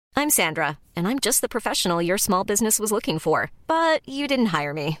I'm Sandra, and I'm just the professional your small business was looking for. But you didn't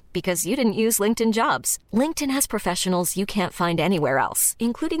hire me because you didn't use LinkedIn Jobs. LinkedIn has professionals you can't find anywhere else,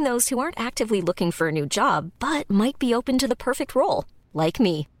 including those who aren't actively looking for a new job, but might be open to the perfect role, like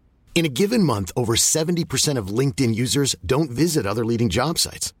me. In a given month, over 70% of LinkedIn users don't visit other leading job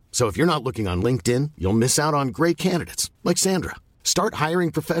sites. So if you're not looking on LinkedIn, you'll miss out on great candidates like Sandra. Start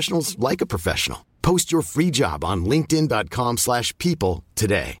hiring professionals like a professional. Post your free job on linkedin.com/people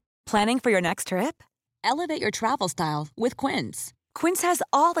today. Planning for your next trip? Elevate your travel style with Quince. Quince has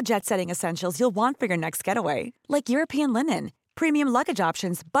all the jet-setting essentials you'll want for your next getaway, like European linen, premium luggage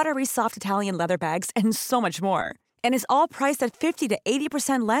options, buttery soft Italian leather bags, and so much more. And is all priced at 50 to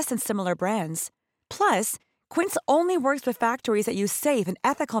 80% less than similar brands. Plus, Quince only works with factories that use safe and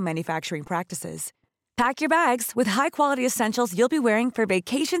ethical manufacturing practices. Pack your bags with high-quality essentials you'll be wearing for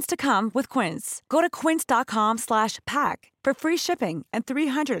vacations to come with Quince. Go to quince.com/pack for free shipping and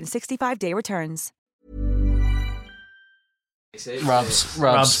 365-day returns. Rubs.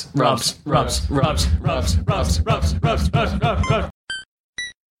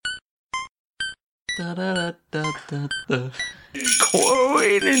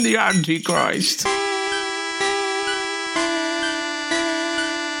 Coin in the Antichrist.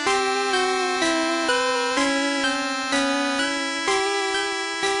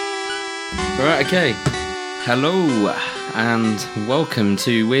 Right, okay. Hello, and welcome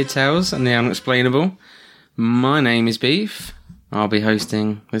to Weird Tales and the Unexplainable. My name is Beef. I'll be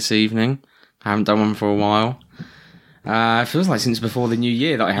hosting this evening. I haven't done one for a while. It feels like since before the new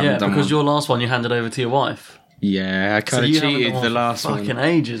year that I haven't done one. Yeah, because your last one you handed over to your wife. Yeah, I kind of cheated the last one. Fucking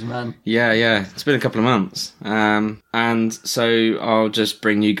ages, man. Yeah. It's been a couple of months. And so I'll just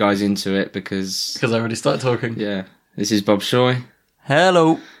bring you guys into it because I already started talking. Yeah. This is Bob Shoy.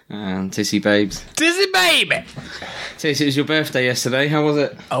 Hello. And Tissy Babes. Tissy Baby! Tiss, it was your birthday yesterday. How was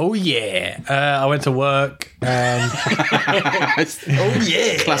it? Oh, yeah. I went to work and... oh,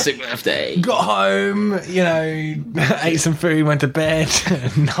 yeah. Classic birthday. Got home, ate some food, went to bed.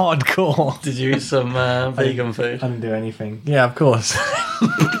 Hardcore. Did you eat some vegan food? I didn't do anything. Yeah, of course.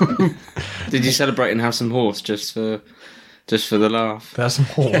 Did you celebrate and have some horse just for the laugh? There's some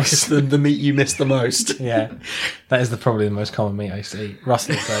horse. the meat you missed the most. Yeah. That is probably the most common meat I used to eat.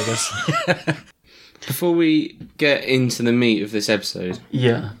 Rusty burgers. Before we get into the meat of this episode,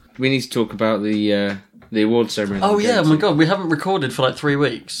 we need to talk about the award ceremony. Oh yeah, my god, we haven't recorded for like 3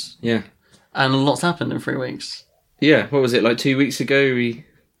 weeks. Yeah. And a lot's happened in 3 weeks. Yeah, what was it, like 2 weeks ago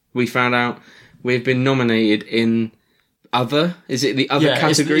we found out we've been nominated in other? Is it the other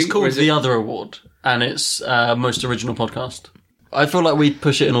category? It's called the Other Award, and it's most original podcast. I feel like we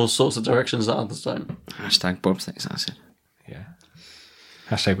push it in all sorts of directions that others don't. Hashtag Bob thinks that's it. Yeah.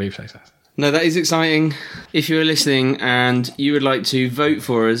 Hashtag Beef thinks that's it. No, that is exciting. If you're listening and you would like to vote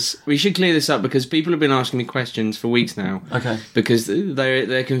for us, we should clear this up because people have been asking me questions for weeks now. Okay. Because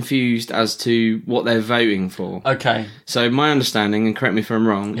they're confused as to what they're voting for. Okay. So my understanding, and correct me if I'm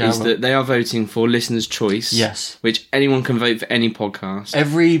wrong, is that they are voting for Listener's Choice. Yes. Which anyone can vote for any podcast.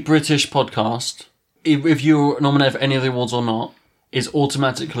 Every British podcast, if you're nominated for any of the awards or not, is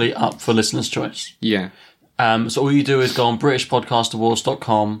automatically up for Listener's Choice. Yeah. So all you do is go on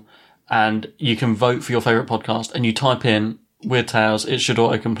BritishPodcastAwards.com and you can vote for your favourite podcast and you type in Weird Tales, it should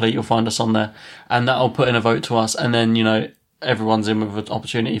auto-complete, you'll find us on there. And that'll put in a vote to us and then, everyone's in with an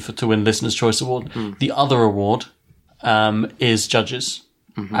opportunity to win Listener's Choice Award. Mm. The other award is judges.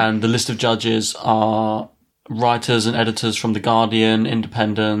 Mm-hmm. And the list of judges are writers and editors from The Guardian,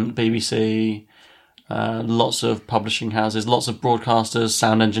 Independent, BBC, lots of publishing houses, lots of broadcasters,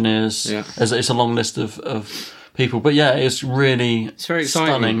 sound engineers. Yeah. It's a long list of people. But yeah, it's very exciting.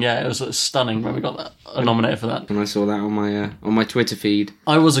 Stunning. Yeah, it was stunning when we got that nominated for that. And I saw that on my Twitter feed.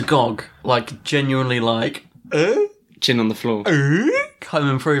 I was agog, genuinely chin on the floor. Home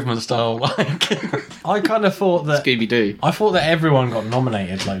Improvement style, I kind of thought that Scooby-Doo. I thought that everyone got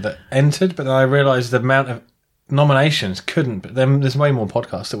nominated, that entered, but then I realised the amount of nominations couldn't. But then there's way more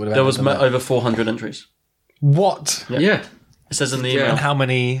podcasts that would have. There was over 400 entries. What? Yeah. It says in the email. And how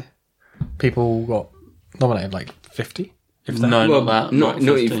many people got nominated? 50? No, not that. Not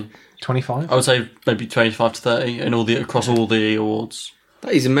 50. 25? I would say maybe 25 to 30 in across all the awards.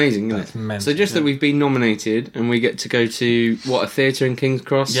 That is amazing, isn't it? Mental. So just that we've been nominated and we get to go to, a theatre in King's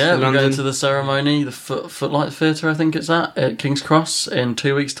Cross? Yeah, we're London? going to the ceremony, the Footlight Theatre, I think it's at King's Cross in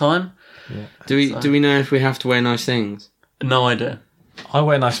 2 weeks' time. Yeah. Do we know if we have to wear nice things? No idea. I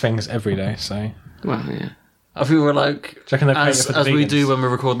wear nice things every day, so... Well, yeah. I think we're as we do when we're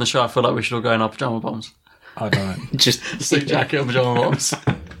recording the show, I feel like we should all go in our pyjama bottoms. I don't know. Just suit jacket and pyjama bottoms.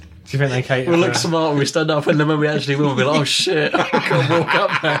 Do you think they cater? We'll look smart when we stand up, and then when we actually win, we'll be like, oh shit, I can't walk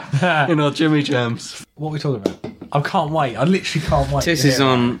up there in our Jimmy Jams. What are we talking about? I can't wait. I literally can't wait. Tis is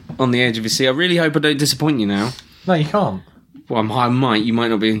on the edge of his seat. I really hope I don't disappoint you now. No, you can't. Well, I might. You might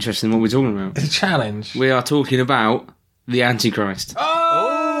not be interested in what we're talking about. It's a challenge. We are talking about the Antichrist.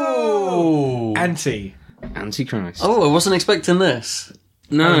 Oh! Antichrist. Oh, I wasn't expecting this.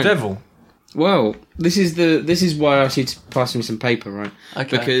 No. The devil. Well, this is why I asked you to pass me some paper, right?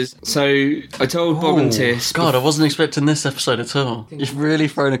 Okay. Because I told Bob and Tis. God, I wasn't expecting this episode at all. You've really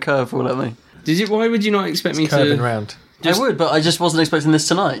thrown a curveball at me. Did you? Why would you not expect me Curving to? round. I would, but I just wasn't expecting this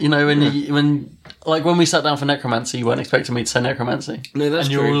tonight. You know, when we sat down for necromancy, you weren't expecting me to say necromancy. No, that's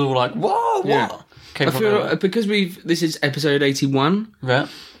and you true. were all like, "Whoa, what?" Yeah. Came I from feel nowhere. because this is episode 81. Yeah.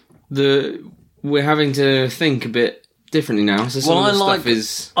 We're having to think a bit differently now. So some of the stuff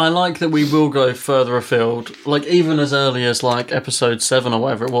is. I like that we will go further afield, like even as early as like episode 7 or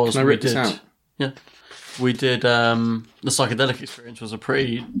whatever it was. Can I rip this out? Yeah, we did. The psychedelic experience was a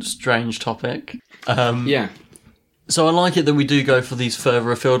pretty strange topic. Yeah. So I like it that we do go for these further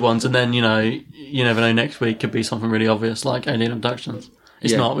afield ones, and then you never know. Next week could be something really obvious like alien abductions.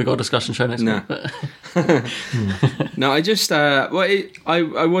 It's not. We've got a discussion show next week. But No, I just I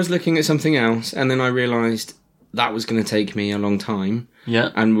was looking at something else, and then I realised that was going to take me a long time. Yeah,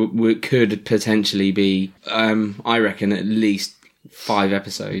 and could potentially be, I reckon, at least 5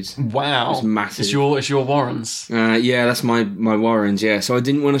 episodes. wow, It's massive. It's your Warrens. Yeah, that's my Warrens. Yeah, so I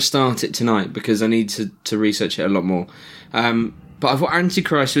didn't want to start it tonight because I need to research it a lot more. But I thought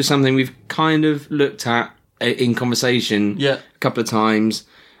Antichrist was something we've kind of looked at in conversation a couple of times.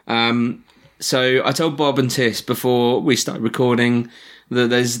 So I told Bob and Tis before we started recording that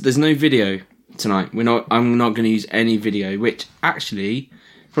there's no video tonight. I'm not going to use any video, which actually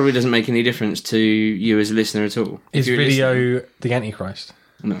probably doesn't make any difference to you as a listener at all. Is video the Antichrist?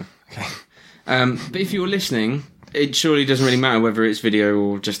 No. Okay. But if you're listening, it surely doesn't really matter whether it's video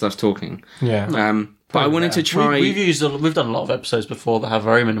or just us talking. Yeah. But I wanted to try. We've done a lot of episodes before that have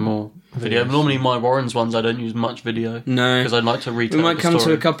very minimal video. Normally, my Warrens ones, I don't use much video. No, because I'd like to retell. We might the come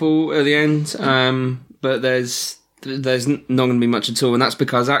story. to a couple at the end, but there's not going to be much at all, and that's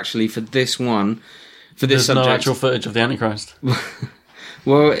because actually for this There's subject, no actual footage of the Antichrist.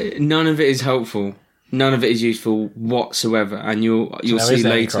 well, none of it is helpful. None of it is useful whatsoever, and you'll see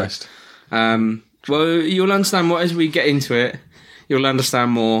later. Well, you'll understand more as we get into it. You'll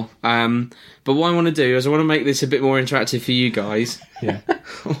understand more. But what I want to do is I want to make this a bit more interactive for you guys. Yeah.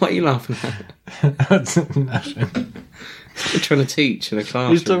 What are you laughing at? Nothing. You're trying to teach in a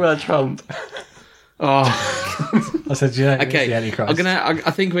classroom. He's talking about Trump. Oh, I said, yeah, okay. the Antichrist.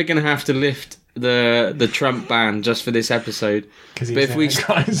 I think we're gonna have to lift the Trump ban just for this episode. Because But if we,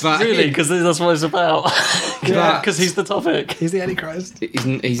 but Really? Because that's what it's about. Yeah. Because he's the topic. He's the Antichrist.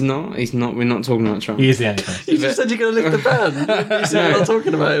 he's not. We're not talking about Trump. He is the Antichrist. You just said you're going to lift the ban. You said we're not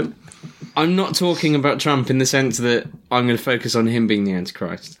talking about him. I'm not talking about Trump in the sense that I'm going to focus on him being the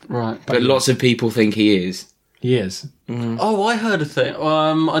Antichrist. Right. But lots of people think he is. He is. Oh, I heard a thing.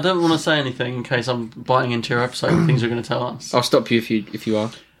 I don't want to say anything in case I'm biting into your episode and things you're going to tell us. I'll stop you if you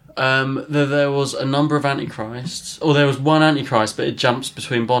are. There was a number of antichrists, or there was one antichrist, but it jumps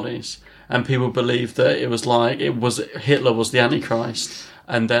between bodies, and people believe that it was Hitler was the antichrist,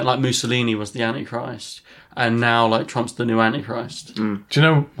 and then like Mussolini was the antichrist, and now like Trump's the new antichrist, Do you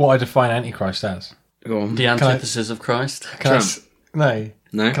know what I define Antichrist as? Go on. the antithesis of Christ. Can I Trump.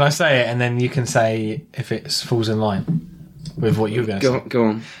 No. Can I say it and then you can say if it falls in line with what you're going to say? Go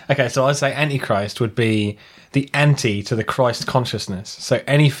on. Okay, so I'd say Antichrist would be the anti to the Christ consciousness. So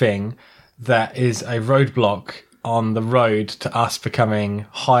anything that is a roadblock on the road to us becoming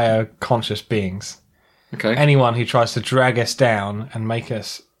higher conscious beings. Okay. Anyone who tries to drag us down and make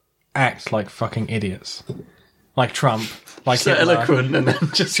us act like fucking idiots. Like Trump. Like So Hitler. eloquent, and then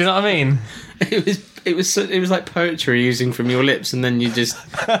just Do you know what I mean? It was like poetry using from your lips, and then you just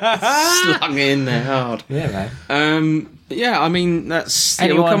slung it in there hard. Yeah, man. Yeah, I mean that's. Yeah,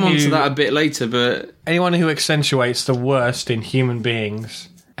 Anyone we'll come on to who- that a bit later, but Anyone who accentuates the worst in human beings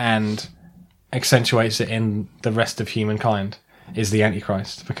and accentuates it in the rest of humankind is the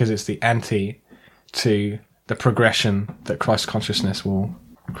Antichrist, because it's the anti to the progression that Christ consciousness will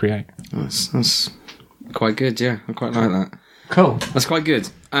create. that's quite good. Yeah, I quite like that. Cool. That's quite good.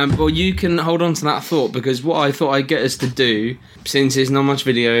 Well, you can hold on to that thought, because what I thought I'd get us to do, since there's not much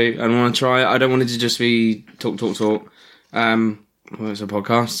video, and I want to try. I don't want it to just be talk. Well, it's a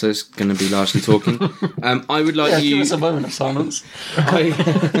podcast, so it's going to be largely talking. I would like give you. us a moment of silence.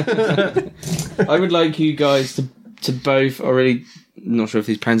 I would like you guys to both already not sure if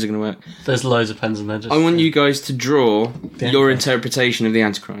these pens are going to work. There's loads of pens in there. Just I want you guys to draw your interpretation of the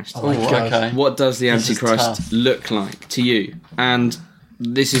Antichrist. Oh my God. okay. What does the This is Antichrist tough. look like to you? And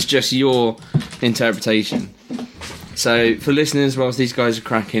this is just your interpretation. So, for listeners, whilst these guys are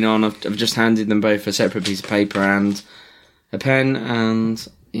cracking on, I've just handed them both a separate piece of paper and a pen, and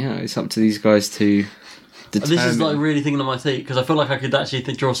yeah, it's up to these guys to determine. This is like really thinking on my feet because I feel like I could actually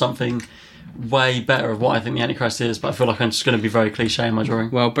draw something way better of what I think the Antichrist is, but I feel like I'm just going to be very cliche in my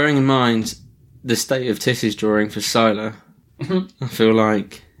drawing. Well, bearing in mind the state of Tiss's drawing for Scylla, I feel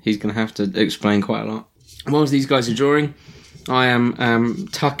like he's going to have to explain quite a lot. Whilst these guys are drawing, I am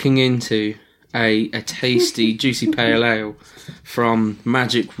tucking into a tasty, juicy pale ale from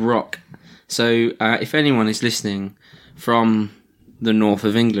Magic Rock. So, if anyone is listening from the north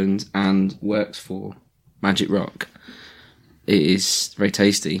of England and works for Magic Rock, it is very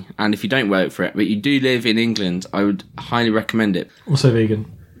tasty. And if you don't work for it, but you do live in England, I would highly recommend it. Also vegan.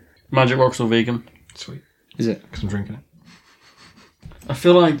 Magic Rock's all vegan. Sweet. Is it? Because I'm drinking it. I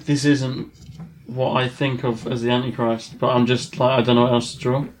feel like this isn't what I think of as the Antichrist, but I'm just like, I don't know what else to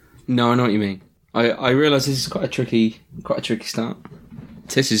draw. No, I know what you mean. I realise this is quite a tricky start.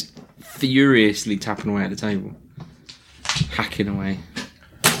 Tiss is furiously tapping away at the table, hacking away.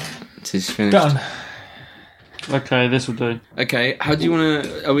 Tiss finished. Done. Okay, this will do. Okay, how do you want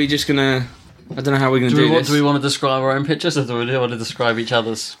to? Are we just gonna? I don't know how we're gonna do this. Do we want to describe our own pictures, or do we want to describe each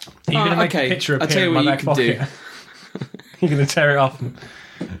other's? Are you going to make okay. a picture I'll tell appear you in my what you back can pocket? You're going to tear it off.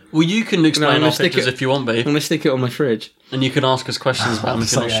 Well, you can No, I'm explain gonna our stick pictures it- if you want, I'm Beef, gonna stick it on my fridge. and you can ask us questions about them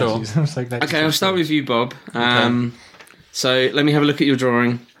if you're not sure. I'm so glad. Okay, I'll start with you, Bob. So let me have a look at your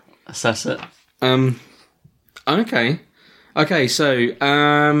drawing. Assess it. Okay. Okay, so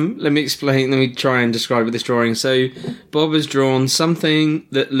let me explain. Let me try and describe this drawing. So Bob has drawn something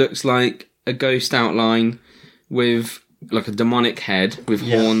that looks like a ghost outline with like a demonic head with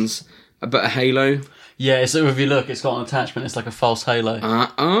horns, but a halo. Yeah, so if you look, it's got an attachment. It's like a false halo.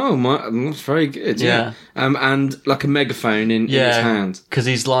 That's very good. Yeah. And like a megaphone in his hand. because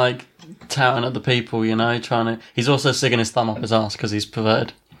he's like touting at the people, you know, trying to. He's also sticking his thumb up his ass because he's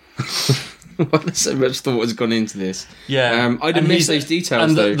perverted. So much thought has gone into this. Yeah, I didn't miss those details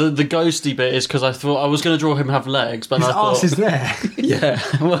and though. the ghosty bit is because I thought I was going to draw him have legs, but His I thought, arse is there. yeah,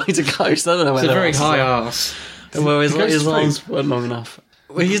 well, he's a ghost. I don't know. It's a very high arse. Well, his ghost his spook. arms weren't long enough.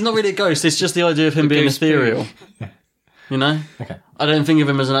 Well, he's not really a ghost. It's just the idea of him being ghost spook. ethereal. You know? Okay. I don't think of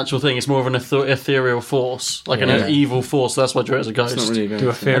him as an actual thing. It's more of an ethereal force, like an evil force. So that's why I drew it as a ghost. It's not really a Do a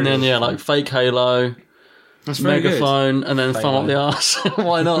ghost. theory. And then like fake halo, That's very good. megaphone, and then thumb up the arse.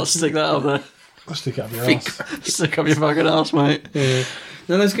 Why not stick that up there? I'll stick it up your arse. Stick up your fucking arse, mate.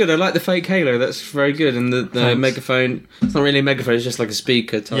 No, that's good. I like the fake halo. That's very good. And the megaphone. It's not really a megaphone. It's just like a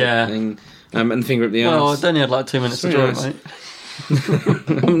speaker type thing. And the finger up the Well, I arse. only had like 2 minutes to Very draw nice. it,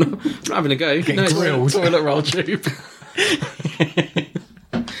 mate. I'm not having a go. No, it's, grilled. Toilet roll tube.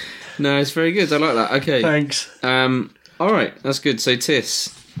 no, it's very good. I like that. Okay. Thanks. All right, that's good. So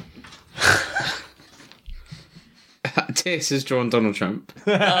Tiss. Tiss has drawn Donald Trump.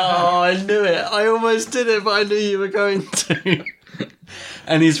 Oh, I knew it. I almost did it, but I knew you were going to.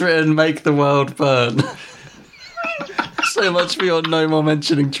 And he's written, "Make the world burn." So much for your no more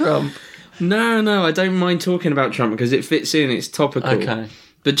mentioning Trump. No, I don't mind talking about Trump because it fits in. It's topical. Okay.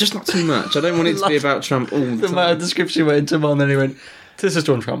 But just not too much. I don't want it to be about Trump all the The time. amount of description went into him, and then he went, "This is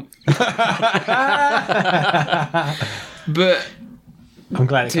Donald Trump." But I'm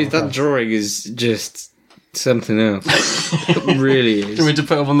glad it dude, came that across. drawing is just something else. It really Do you want me is. to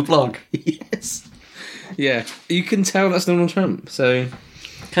put him on the blog? Yes. Yeah, you can tell that's Donald Trump. So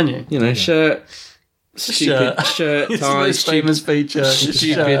Can you? you know, shirt, stupid shirt, It's the tie, most stupid, famous feature. stupid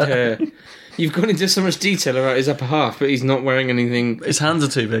Shirt. hair. You've gone into so much detail about his upper half, but he's not wearing anything. His hands are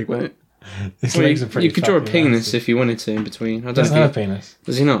too big, mate. His Well, legs are pretty you could draw a fluffy, penis honestly. if you wanted to in between. I don't Doesn't know. have If a penis.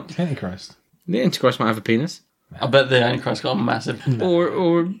 does he not? Antichrist. The Antichrist might have a penis. I bet the Antichrist got a massive.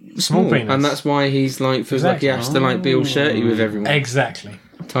 Or small, penis. and that's why he's like feels like he has to like be all shirty with everyone. Exactly.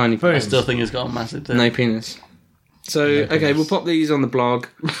 Tiny Boom. I penis. still think he's got a massive dick. No penis. So okay, penis. we'll pop these on the blog,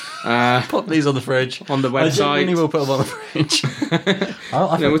 Pop these on the fridge. on the I genuinely website. will put them on the fridge.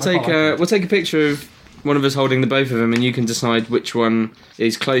 We'll take a picture of one of us holding the both of them, and you can decide which one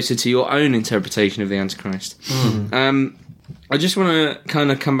is closer to your own interpretation of the Antichrist. I just want to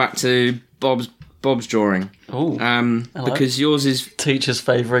kind of come back to Bob's drawing, Oh, because yours is teacher's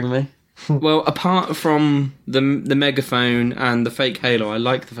favouring me. well, apart from the megaphone and the fake halo. I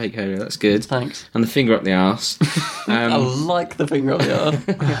like the fake halo. That's good. Thanks. And the finger up the arse. I like the finger up the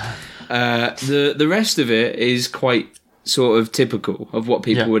arse. The rest of it is quite sort of typical of what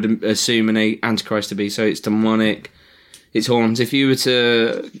people Yeah. would assume an Antichrist to be. So it's demonic, its horns. If you were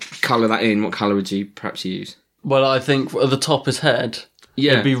to colour that in, what colour would you perhaps use? Well, I think at the top of his head,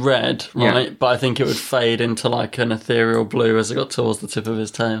 Yeah. it'd be red, right? Yeah. But I think it would fade into like an ethereal blue as it got towards the tip of his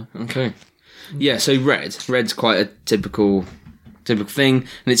tail. Okay. Yeah, so red. Red's quite a typical thing,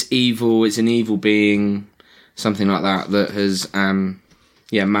 and it's evil. It's an evil being, something like that has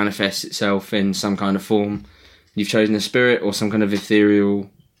manifests itself in some kind of form. You've chosen a spirit or some kind of ethereal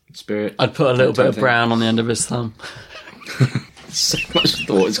spirit. I'd put a little bit of thing. brown on the end of his thumb. So much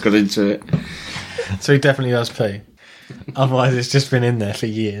thought's gone into it. So he definitely does poo. Otherwise, it's just been in there for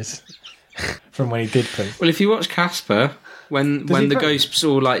years from when he did poo. Well, if you watch Casper, when he the poo? ghosts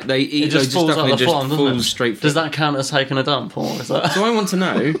all like they eat It just loads of falls stuff out and it the just farm, doesn't falls it? straight through. Does that count as taking a dump, or is that So I want to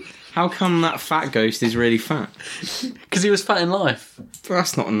know, how come that fat ghost is really fat? because he was fat in life?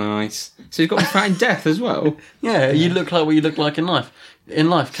 That's not nice. So he's got to be fat in death as well. Yeah, you look like what you look like in life. In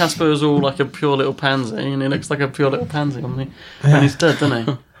life, Casper is all like a pure little pansy, and he looks like a pure little pansy on me. And he's dead, doesn't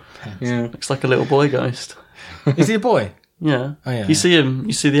he? Yeah. Looks like a little boy ghost. Is he a boy? Yeah. Oh, yeah. You see him.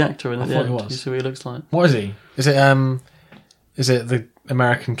 You see the actor in the thought end. he was. You see what he looks like. What is he? Is it the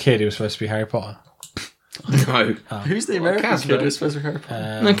American kid who was supposed to be Harry Potter? No. Who's the American Casper. kid who's supposed to be Harry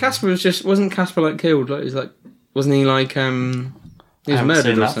Potter? No, Casper wasn't Casper like killed? Wasn't he like he I was haven't murdered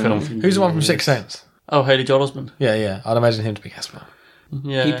seen or that something? film. for Who's the one from years. Sixth Sense? Oh, Haley Joel Osment. Yeah. I'd imagine him to be Casper.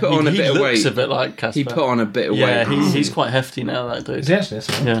 Yeah, He put on a bit of looks weight. a bit like Casper. He put on a bit of Yeah, weight. he's quite hefty now. That dude. Is he actually?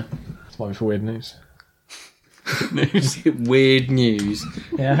 That's Yeah. might be for weird news. Weird news.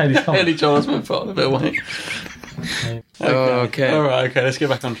 Yeah, Haley's Haley Joel Osment put on a bit of weight. Okay. All right. Okay. Let's get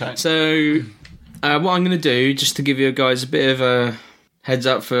back on track. So, what I'm going to do, just to give you guys a bit of a heads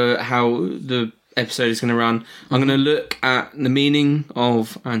up for how the episode is going to run, I'm going to look at the meaning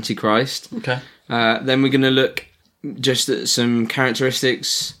of Antichrist. Okay. Then we're going to look just at some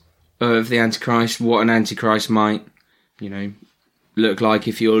characteristics of the Antichrist, what an Antichrist might, look like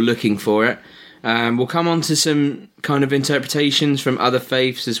if you're looking for it. We'll come on to some kind of interpretations from other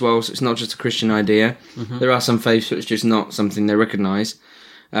faiths as well, so it's not just a Christian idea. Mm-hmm. There are some faiths where it's just not something they recognise,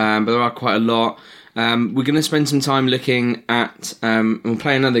 but there are quite a lot. We're going to spend some time looking at, we'll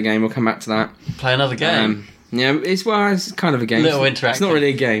play another game, we'll come back to that. Play another game. It's kind of a game. Little It's interactive. not really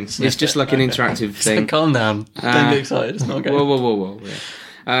a game, it's just like an interactive thing. Calm down. Don't be excited. It's not a game. Whoa. Yeah.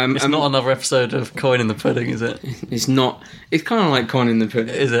 It's not another episode of Coin in the Pudding, is it? It's not. It's kind of like Con in the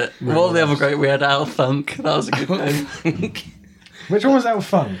Pudding. Is it? What were the other great? We had Al Thunk. That was a good game. Which one was that with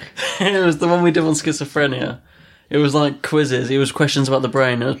Funk? It was the one we did on schizophrenia. It was like quizzes. It was questions about the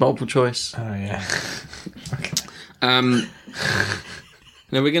brain. It was multiple choice. Oh, yeah. Now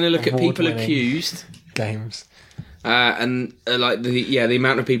we're going to look at people Award-winning. accused, Games. and the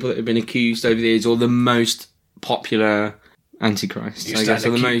amount of people that have been accused over the years, or the most popular Antichrist, I guess,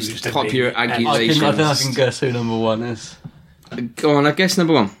 or the most popular I accusations. think I can guess who number one is. Go on, I guess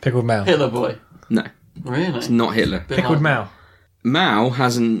number one. Pickled Mao. Hitler boy. No, Really? it's not Hitler. Bin Pickled Laden. Mao. Mao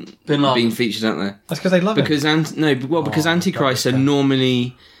hasn't Bin Laden. been featured out there. That's because they love Because because Antichrists are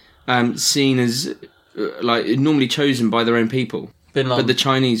normally seen as normally chosen by their own people. Bin Laden. But the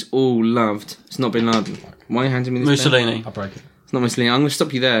Chinese all loved. It's not Bin Laden. Why are you handing me this? pen? Mussolini. I'll break it. It's not Mussolini. I'm going to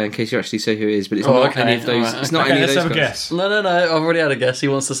stop you there in case you actually say who it is. But it's Oh, not okay. any of those. Alright, It's not Okay, any of let's those have a guys. guess. No. I've already had a guess. He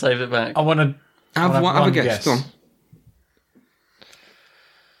wants to save it back. I want to... Have a guess. Go on.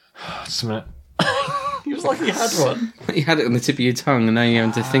 Just a minute. He was like he had one. You had it on the tip of your tongue, and now you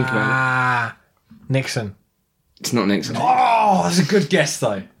have to think about Ah, Nixon. it. It's not Nixon. Oh, that's a good guess,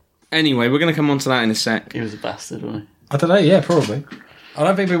 though. Anyway, we're going to come on to that in a sec. He was a bastard, wasn't I don't know, yeah, probably. I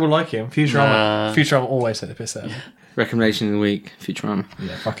don't think people like him. Futurama. Nah. Futurama always take the piss out of him. Recommendation of the week: Futurama.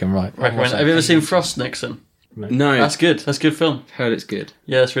 Yeah, fucking right. he? Recommend. Have you ever seen Frost Nixon? No, That's good. That's a good film. heard it's good.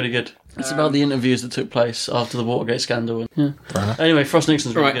 Yeah, it's really good. It's about the interviews that took place after the Watergate scandal. Yeah. enough. Anyway, Frost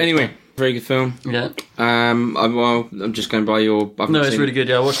Nixon's really Right. good. Anyway, very good film. Yeah. I'm just going by your. No, it's really good.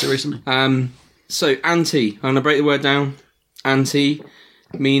 Yeah, I watched it recently. So anti. I'm gonna break the word down. Anti,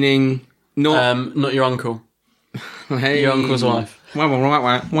 meaning not. Not your uncle. Hey, Your uncle's wife.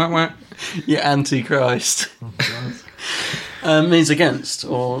 Wah. Your Antichrist. Means against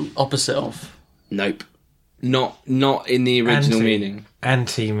or opposite of. Nope. Not in the original Anti. meaning.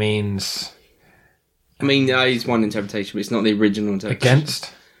 Anti means I mean, it's one interpretation, but it's not the original interpretation.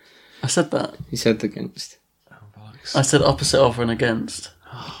 against. I said that. He said against. I said opposite of and against.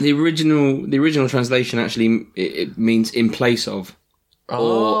 The original translation actually it means in place of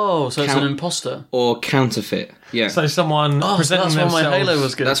Oh, so it's count- an imposter. or counterfeit. Yeah. So someone Oh, so presenting that's why themselves... my Halo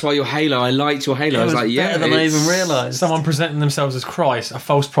was good. That's why your Halo. I liked your Halo. it I was was like, yeah, better than I it's- even realised. Someone presenting themselves as Christ, a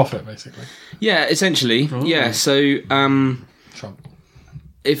false prophet, basically. Yeah, essentially. Yeah. So Trump.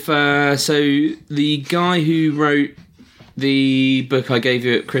 if so the guy who wrote the book I gave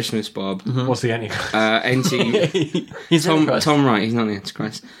you at Christmas, Bob, What's the Antichrist? He's Antichrist. Tom Wright, he's not the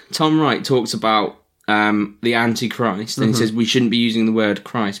Antichrist. Tom Wright talks about the Antichrist, and he says we shouldn't be using the word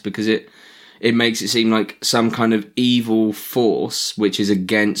Christ because it makes it seem like some kind of evil force which is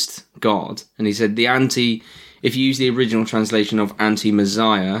against God. And he said if you use the original translation of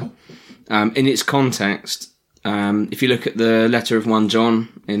anti-Messiah, in its context, if you look at the letter of 1 John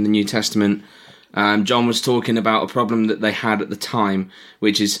in the New Testament, John was talking about a problem that they had at the time,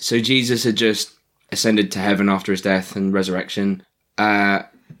 which is, so Jesus had just ascended to heaven after his death and resurrection.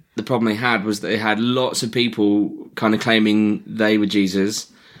 The problem they had was that they had lots of people kind of claiming they were Jesus.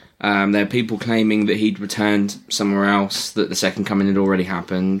 There are people claiming that he'd returned somewhere else, that the second coming had already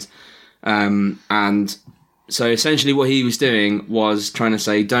happened. And so essentially what he was doing was trying to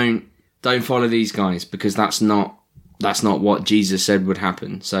say, don't follow these guys, because that's not what Jesus said would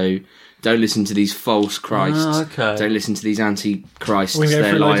happen. So don't listen to these false Christs. Oh, okay. Don't listen to these anti-Christs. We go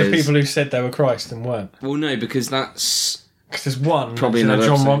They're through loads liars. of people who said they were Christ and weren't. Well, no, because that's... Because there's one, Probably in a another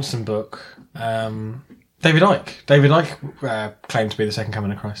John episode. Ronson book, David Icke. David Icke claimed to be the second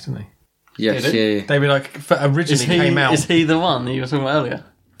coming of Christ, didn't he? Yes, Did it? yeah. David Icke originally came out. Is he the one that you were talking about earlier?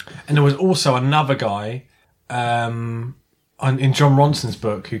 And there was also another guy in John Ronson's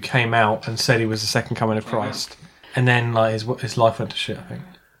book who came out and said he was the second coming of Christ. And then like his life went to shit, I think.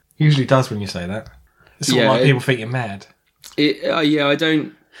 Usually does when you say that. It's sort of like people think you're mad. Yeah, I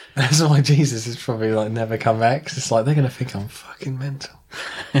don't... That's why Jesus is probably like never come back. 'Cause it's like they're going to think I'm fucking mental.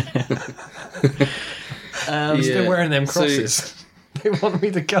 I'm still wearing them crosses. They want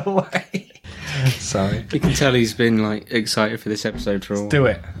me to go away. Sorry. You can tell he's been like excited for this episode for a while. Do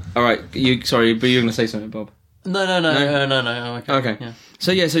it. All right, but you're going to say something, Bob. No. Okay. Okay.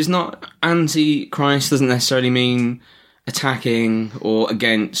 So it's not anti-Christ doesn't necessarily mean attacking or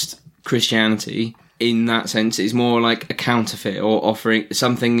against Christianity in that sense. It's more like a counterfeit or offering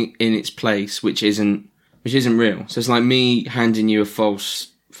something in its place which isn't real. So it's like me handing you a false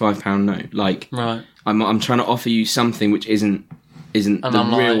 £5 note. Like, Right. I'm trying to offer you something which isn't And the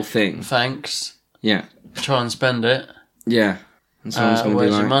I'm real like, thing. Thanks. Yeah. Try and spend it. Yeah. And someone's going to be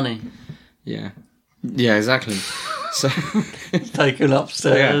Where's like, your money? Yeah. Yeah, exactly. So Taken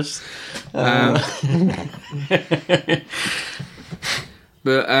upstairs. But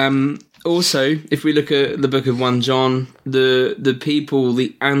also, if we look at the book of 1 John, the people,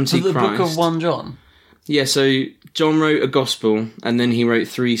 the Antichrist... The book of 1 John? Yeah, so John wrote a gospel, and then he wrote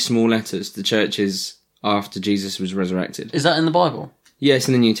 3 small letters to churches after Jesus was resurrected. Is that in the Bible? Yeah, it's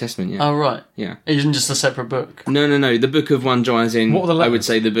in the New Testament, yeah. Oh, right. Yeah. It isn't just a separate book? No. The book of 1 John is in, What were the I would letters?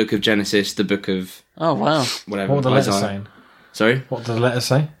 say, the book of Genesis, the book of... Oh, wow. Whatever. What were the letters Isaiah. saying? Sorry? What do the letters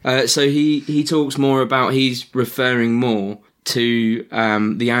say? So he talks more about, he's referring more to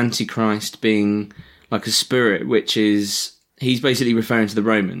the Antichrist being like a spirit, which is, he's basically referring to the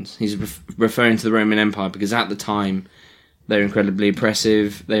Romans. He's referring to the Roman Empire because at the time they were incredibly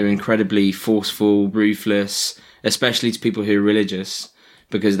oppressive, they were incredibly forceful, ruthless, especially to people who are religious,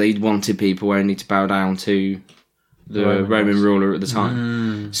 because they wanted people only to bow down to the Roman ruler at the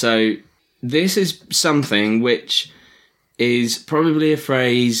time. So this is something which is probably a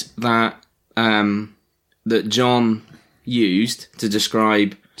phrase that that John used to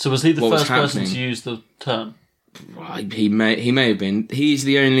describe. So was he the what was first person happening. to use the term? He may have been. He's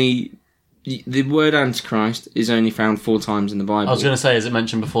the only. The word Antichrist is only found 4 times in the Bible. I was going to say, is it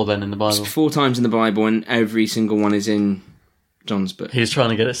mentioned before then in the Bible? 4 times in the Bible, and every single one is in John's book. He was trying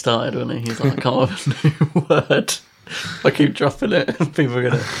to get it started, wasn't he? He's like, I can't have a new word. I keep dropping it, and people are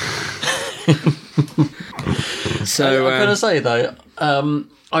going to... So I'm going to say, though,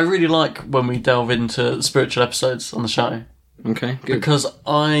 I really like when we delve into spiritual episodes on the show. okay, good. Because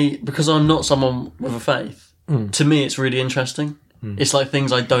I'm not someone with a faith. To me, it's really interesting. It's like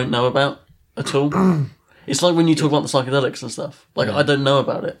things I don't know about at all. It's like when you talk about the psychedelics and stuff. Like, I don't know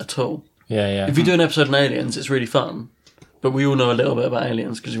about it at all. Yeah. If you do an episode on aliens, it's really fun. But we all know a little bit about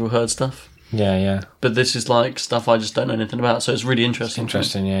aliens because you've all heard stuff. Yeah. But this is like stuff I just don't know anything about, so it's really interesting.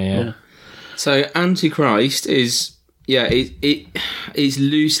 Interesting, yeah. So Antichrist is it is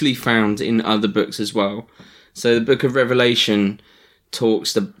loosely found in other books as well. So the book of Revelation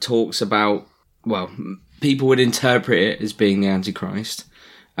talks about, well, people would interpret it as being the Antichrist,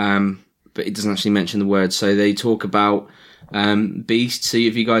 but it doesn't actually mention the word. So they talk about beasts. So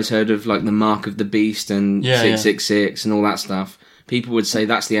have you guys heard of like the mark of the beast and 666 and all that stuff? People would say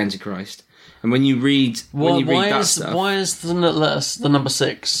that's the Antichrist. And when you read that stuff, why is the number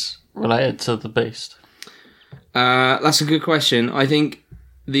 6 related to the beast? that's a good question. I think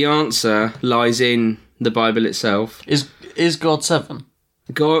the answer lies in the Bible itself. Is God 7?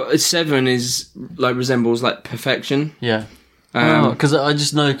 God, 7 is like resembles like perfection. Yeah. Because I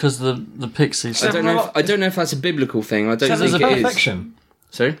just know because the pixies. I don't know if that's a biblical thing. I don't Seven's think it is. perfection.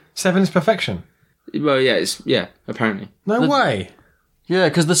 Sorry? 7 is perfection. Well, yeah, apparently. No way. Yeah,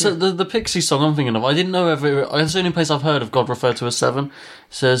 because the Pixie song I'm thinking of, I didn't know it's the only place I've heard of God referred to as 7. It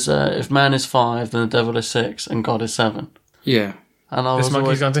says, if man is 5, then the devil is 6, and God is 7. Yeah. And I This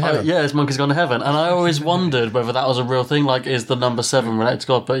monkey's gone to heaven. This monkey's gone to heaven. And I always wondered whether that was a real thing, like, is the number 7 related to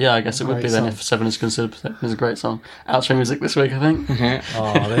God? But yeah, I guess it would be then if 7 is considered perfection. It's a great song. Outro music this week, I think.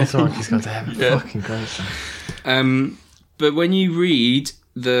 Oh, this monkey's gone to heaven. Yeah. Fucking great song. But when you read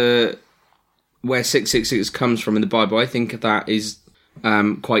where 666 comes from in the Bible, I think that is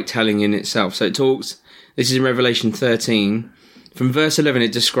quite telling in itself. So it talks, this is in Revelation 13. From verse 11,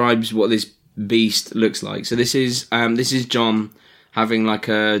 it describes what this beast looks like. So this is John having like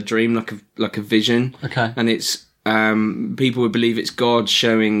a dream, like a vision. Okay. And it's people would believe it's God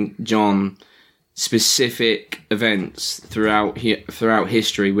showing John specific events throughout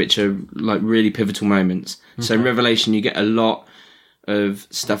history, which are like really pivotal moments. Okay. So in Revelation, you get a lot of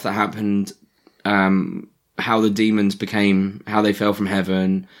stuff that happened, how the demons how they fell from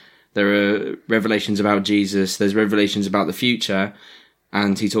heaven. There are revelations about Jesus. There's revelations about the future,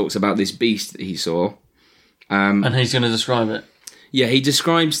 and he talks about this beast that he saw. And he's going to describe it. Yeah, he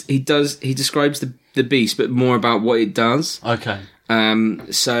describes the beast, but more about what it does. Okay.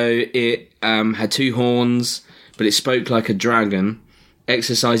 So it had 2 horns, but it spoke like a dragon,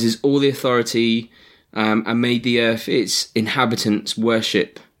 exercises all the authority, and made the earth its inhabitants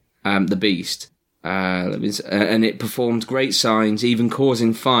worship the beast. And it performed great signs, even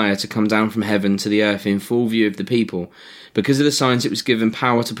causing fire to come down from heaven to the earth in full view of the people. Because of the signs, it was given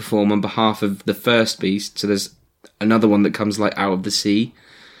power to perform on behalf of the first beast. So there's another one that comes like out of the sea.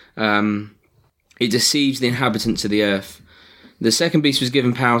 It deceives the inhabitants of the earth. The second beast was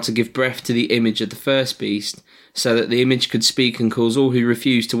given power to give breath to the image of the first beast, so that the image could speak and cause all who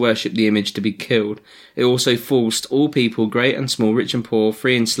refused to worship the image to be killed. It also forced all people, great and small, rich and poor,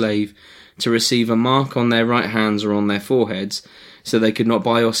 free and slave, to receive a mark on their right hands or on their foreheads, so they could not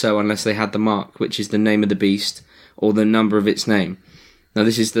buy or sell unless they had the mark, which is the name of the beast, or the number of its name. Now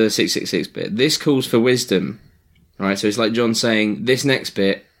this is the 666 bit. This calls for wisdom, right? So it's like John saying, this next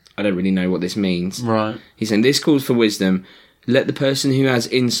bit, I don't really know what this means. Right. He's saying, this calls for wisdom. Let the person who has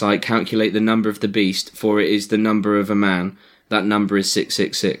insight calculate the number of the beast, for it is the number of a man. That number is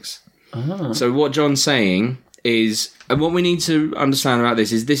 666. Oh. So what John's saying is, and what we need to understand about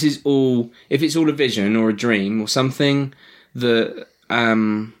this is all, if it's all a vision or a dream or something that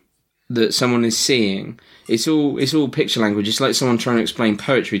that someone is seeing, it's all picture language. It's like someone trying to explain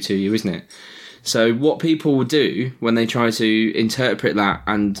poetry to you, isn't it? So what people will do when they try to interpret that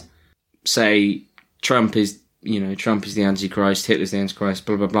and say Trump is the Antichrist, Hitler's the Antichrist,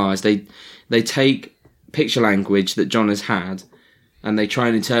 blah blah blah, is they take picture language that John has had and they try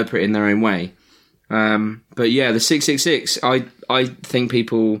and interpret it in their own way. But yeah, the 666, I think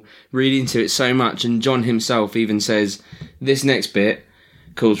people read into it so much, and John himself even says, this next bit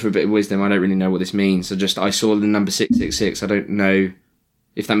calls for a bit of wisdom. I don't really know what this means. I saw the number 666. I don't know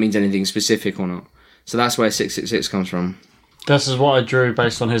if that means anything specific or not. So that's where 666 comes from. This is what I drew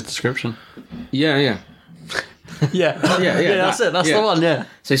based on his description. Yeah. yeah, that's it. That's the one, yeah.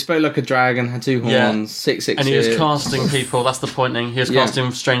 So he spoke like a dragon, had 2 horns, 666. And he was casting people, that's the pointing. He was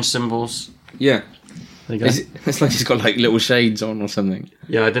casting strange symbols. Yeah. There you go. It's like he's got like little shades on or something.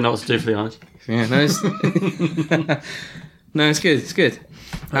 Yeah, I didn't know what to do for the eyes. Yeah, no, it's good. It's good.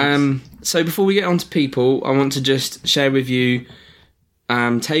 So before we get on to people, I want to just share with you,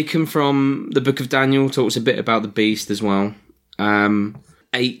 taken from the book of Daniel, talks a bit about the beast as well.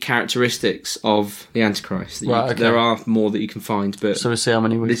 8 characteristics of the Antichrist. Right, okay. There are more that you can find, but so we'll see how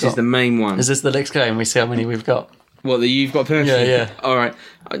many we've got. This is the main one. Is this the next game? We see how many we've got. What, that you've got personally? Yeah. All right.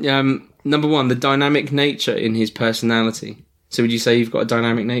 Number 1, the dynamic nature in his personality. So would you say you've got a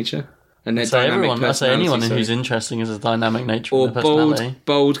dynamic nature? I say anyone who's interesting is a dynamic nature or in their personality.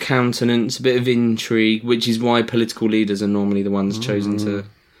 bold countenance, a bit of intrigue, which is why political leaders are normally the ones chosen to.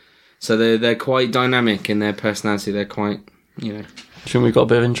 So they're quite dynamic in their personality. They're quite, Shouldn't we got a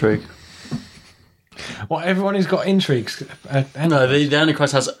bit of intrigue? Well, everyone who's got intrigues. No, the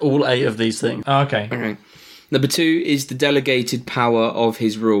Antichrist has all 8 of these things. Oh, okay. Number 2 is the delegated power of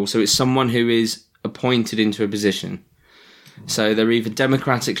his rule. So it's someone who is appointed into a position. So they're either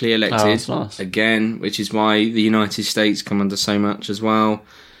democratically elected, nice. Again, which is why the United States come under so much as well.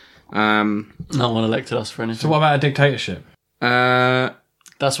 No one elected us for anything. So what about a dictatorship?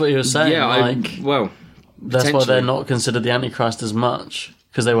 That's what you were saying. Yeah, that's why they're not considered the Antichrist as much.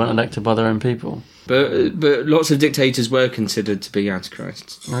 because they weren't elected by their own people. But lots of dictators were considered to be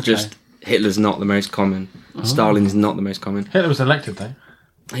antichrists. Okay. Just Hitler's not the most common. Stalin's not the most common. Hitler was elected, though.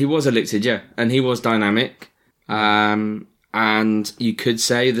 He was elected, yeah, and he was dynamic. And you could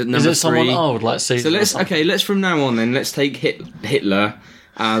say that number Is it 3. someone old like Caesar? So let's from now on then let's take Hitler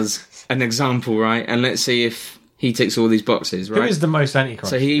as an example, right? And let's see if he ticks all these boxes, right? Who is the most antichrist?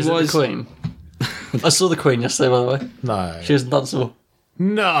 So he Is it was the Queen? I saw the Queen yesterday, by the way. No. She was in Dunstable.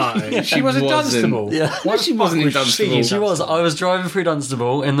 No. She was in wasn't. Dunstable. Yeah. No, she wasn't in Dunstable. She was. I was driving through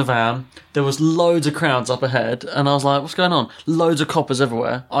Dunstable in the van. There was loads of crowds up ahead, and I was like, "What's going on?" Loads of coppers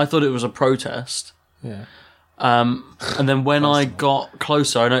everywhere. I thought it was a protest. Yeah. And then when I got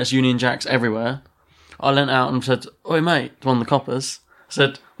closer, I noticed Union Jacks everywhere. I leant out and said, "Oi, mate," to one of the coppers. I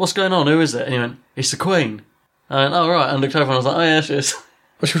said, "What's going on? Who is it?" And he went, "It's the Queen." I went, "Oh, right." And looked over and I was like, "Oh, yeah, she is."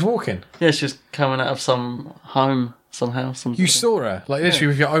 Well, she was walking. Yeah, she was coming out of some home, some house. You saw her, like literally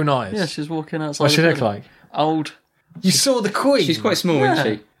with your own eyes. Yeah, she was walking outside. What she the look building. like? Old. You saw the Queen. She's quite small, isn't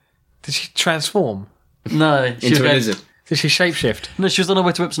she? Did she transform? No, she was Into a going- lizard. Did she shapeshift No, she was on her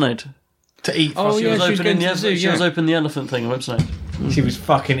way to Whipsnade. to eat? Oh, She yeah, was she was opening going to the zoo, She was yeah. opening the elephant thing in Whipsnade. She was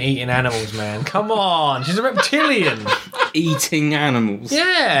fucking eating animals, man. Come on, she's a reptilian. Eating animals.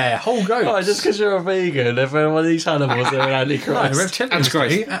 Yeah, whole goats. Oh, just because you're a vegan, everyone of these animals are an No, antichrist. reptilians.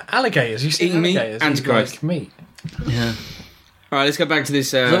 Antichrist. do. Alligators. You see Eating meat, alligators? Antichrist. Like meat. Yeah. All right, let's go back to this.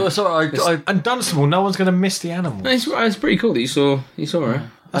 So, sorry, And Dunstable, no one's going to miss the animals. It's pretty cool that you saw her.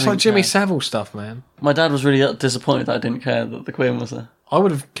 That's like Jimmy Savile stuff, man. my dad was really disappointed that I didn't care that the Queen was there. I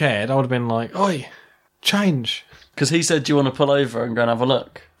would have cared. I would have been like, "Oi, change." Because he said, "Do you want to pull over and go and have a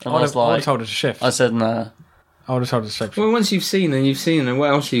look?" And I I would was have, I would have like, told her to shift. I said, "Nah." I would have told her to shift. Well, once you've seen her, what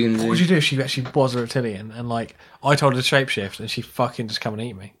else are you going to What do? would you do if she actually was a reptilian and like I told her to shapeshift and she fucking just come and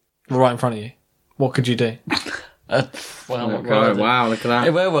eat me right in front of you? What could you do? Well, what would I Oh, do? wow, look at Hey,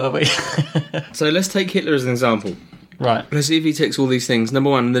 that. where were we? So let's take Hitler as an example. Right. Let's see if he ticks all these things. Number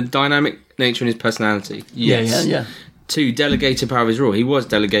 1, the dynamic nature in his personality. Yes. Yeah. 2, delegated power of his rule. He was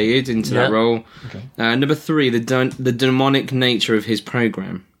delegated into that Yeah. role. Okay. Number 3, the demonic nature of his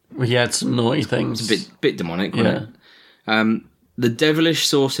program. He had some naughty things. It's a bit demonic, wasn't it? The devilish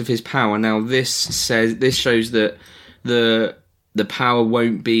source of his power. Now, this shows that the power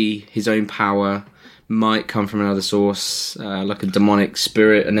won't be his own power. Might come from another source, like a demonic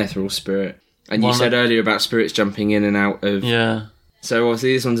spirit, an ethereal spirit. And you said earlier about spirits jumping in and out of. Yeah. So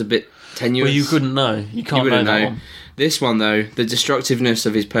obviously this one's a bit tenuous. Well, you couldn't know. You can't You wouldn't know that know. one. This one though, the destructiveness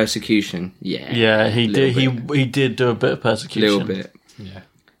of his persecution. Yeah. Yeah, he did. Little He did do a bit of A persecution. little bit.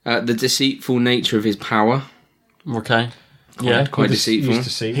 Yeah. The deceitful nature of his power. Okay. Yeah. Quite deceitful. Used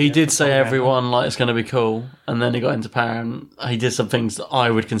to see, He yeah. did say Propaganda. everyone like it's going to be cool, and then he got into power, and he did some things that I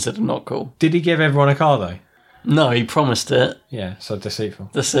would consider not cool. Did he give everyone a car though? No, he promised it. Yeah, so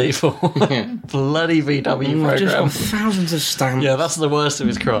deceitful. Deceitful. Bloody VW Just program. got thousands of stamps. Yeah, that's the worst of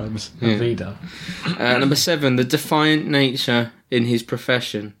his crimes. Vida. Number 7, the defiant nature in his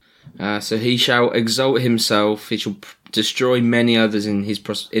profession. So he shall exalt himself. He shall destroy many others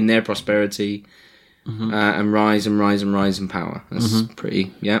in their prosperity, and rise and rise and rise in power. That's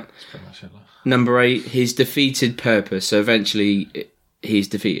pretty. Yeah. Number 8, his defeated purpose. So eventually he's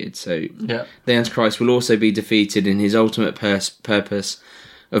defeated. So Yeah. the Antichrist will also be defeated in his ultimate purpose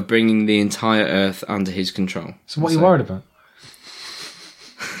of bringing the entire earth under his control. So what are you worried about?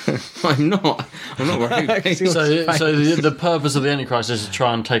 I'm not worried. So the purpose of the Antichrist is to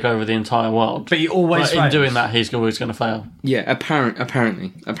try and take over the entire world. But he always But in fails. doing that, he's always going to fail. Yeah,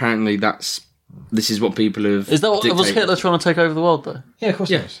 apparently this is what people have. Is that what was dictated. Hitler trying to take over the world though? Yeah, of course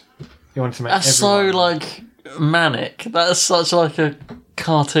Yeah. he was. He wanted to make That's so everyone- like manic. That's such like a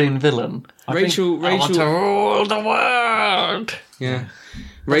cartoon villain. Rachel, I want to rule the world. yeah,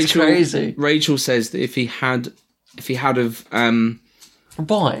 That's crazy. Rachel says that if he had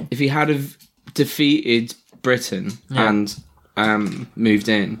have defeated Britain and moved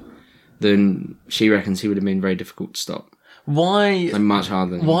in, then she reckons he would have been very difficult to stop Why? and much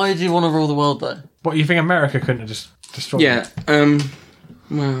harder. Why do you want to rule the world though? What, you think America couldn't have just destroyed Yeah. him?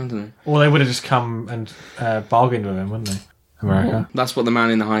 Well, I don't know. Or they would have just come and bargained with him, wouldn't they? America. That's what the Man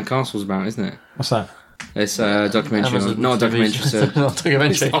in the High Castle's about, isn't it? What's that? It's a documentary. Amazon Not a TV documentary. It's a- not a documentary.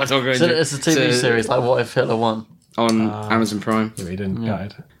 It's not a documentary. It's a TV It's a- series. Like, what if Hitler won? on Amazon Prime. Yeah, but he didn't get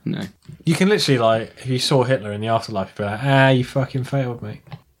it. No. You can literally, like, if you saw Hitler in the afterlife, you'd be like, you fucking failed, mate. Do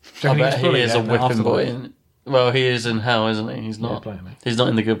you I reckon bet gets he bullied is a in the whipping boy. afterlife? Well, he is in hell, isn't he? He's not. blatantly. He's not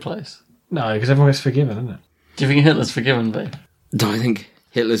in the good place. No, because everyone gets forgiven, isn't it? Do you think Hitler's forgiven, babe? Do I think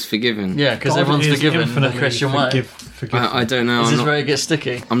Hitler's forgiven? Yeah, because God everyone's is forgiven the infinitely Christian way. forgive. I don't know. Is I'm this not, where it gets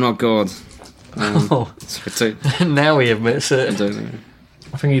sticky? I'm not God. Oh, So I now he admits I it. don't know.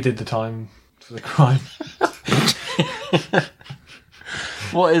 I think he did the time for the crime.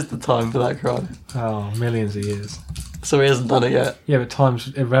 What is the time for that crime? Oh, millions of years. So he hasn't done it yet. Yeah, but time's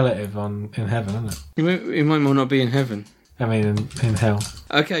irrelative in heaven, isn't it? He might not be in heaven. I mean, in hell.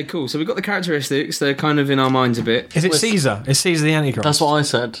 Okay, cool. So we've got the characteristics. They're kind of in our minds a bit. Is it Caesar? Is Caesar the Antichrist? That's what I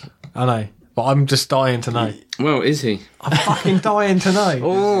said. I know, but I'm just dying to know. Well, is he? I'm fucking dying to know.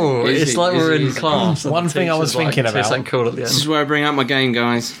 Oh, Is it's he? like Is we're he? in class. and One the thing I was teacher's thinking like, about- say something cool at the This is end. where I bring out my game,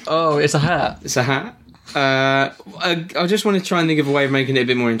 guys. Oh, it's a hat. It's a hat. I just want to try and think of a way of making it a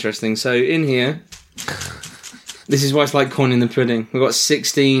bit more interesting. So in here, this is why it's like coin in the pudding. We've got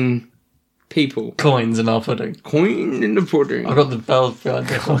 16 people. Coins in our pudding. Coin in the pudding. I've got the bells behind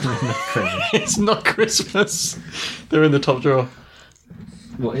it. It's not Christmas. They're in the top drawer.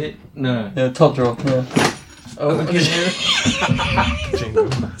 What hit? No. Yeah, top drawer. Yeah. Oh,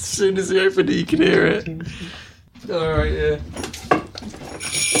 Jingle. as soon as he opened it, you can hear it. Alright, yeah.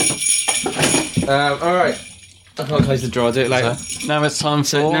 Alright. I can't close the drawer, I'll do it later. Now it's time for...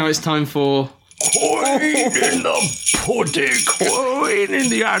 So now it's time for coin in the pudding, coin in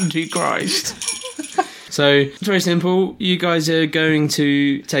the Antichrist. So it's very simple. You guys are going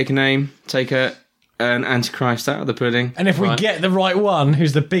to take a name, take an Antichrist out of the pudding. And if we get the right one,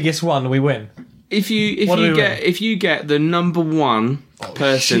 who's the biggest one, we win. If you What do we if you get the number one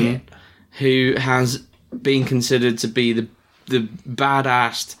person who has been considered to be the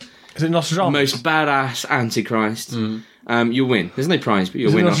badass, Is it Nostradamus? most badass Antichrist, you'll win. There's no prize, but you'll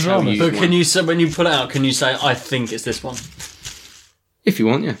Is it win. I'll tell Nostradamus? you But can you say, when you put it out, can you say, I think it's this one? if you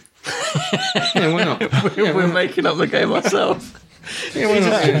want, yeah. Yeah, why not? Yeah, We're making up the game ourselves. yeah, why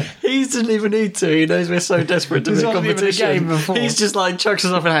not? Yeah. He didn't even need to. He knows we're so desperate to He's win not even in the competition. game before. He's just like chucks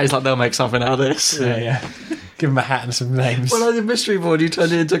us off in a hat. He's like, they'll make something out of this. Yeah. Give him a hat and some names. When I did mystery board, you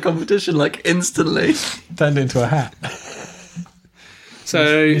turned it into a competition like instantly. Turned into a hat.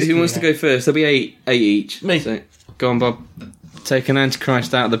 So who wants to go first? There'll be eight each. Me. So, go on, Bob. Take an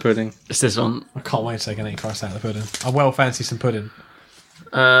Antichrist out of the pudding. It's this one. I can't wait to take an Antichrist out of the pudding. I well fancy some pudding.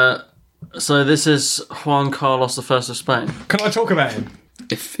 So this is Juan Carlos I of Spain. Can I talk about him?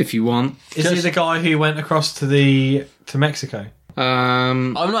 If you want. Is he the guy who went across to Mexico?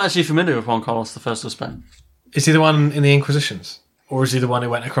 Um, I'm not actually familiar with Juan Carlos I of Spain. Is he the one in the Inquisitions? Or is he the one who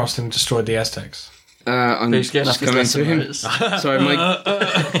went across and destroyed the Aztecs? I'm He's getting just off his coming to lesson him. notes. Sorry, Mike.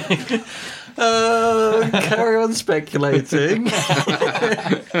 Carry on speculating.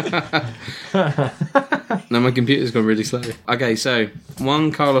 No, my computer's gone really slow. Okay, so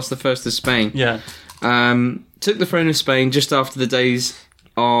Juan Carlos I of Spain Yeah. took the throne of Spain just after the days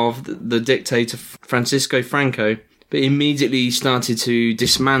of the dictator Francisco Franco, but immediately started to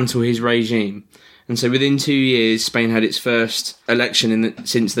dismantle his regime. And so within 2 years, Spain had its first election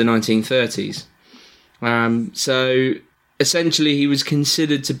since the 1930s. So essentially, he was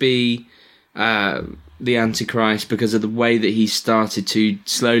considered to be the Antichrist because of the way that he started to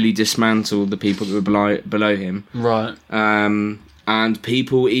slowly dismantle the people that were below him. Right. And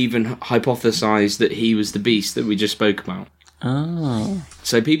people even hypothesized that he was the beast that we just spoke about. Oh.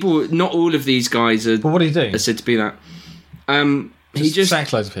 So people, not all of these guys are, But what did he do? are said to be that. He just,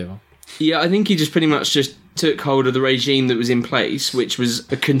 sacked loads of people. yeah, I think he just pretty much just took hold of the regime that was in place, which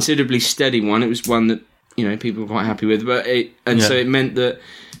was a considerably steady one. It was one that, you know, people were quite happy with, so it meant that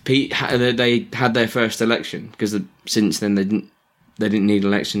they had their first election because since then they didn't need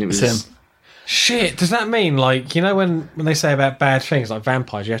election. It was him. Shit, does that mean, like, you know when they say about bad things like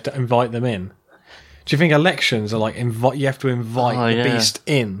vampires, you have to invite them in? Do you think elections are like you have to invite the beast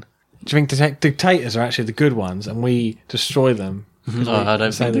in? Do you think dictators are actually the good ones and we destroy them? No, I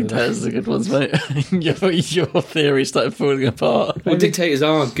don't think dictators are the good ones, mate. Your theory started falling apart. Well, dictators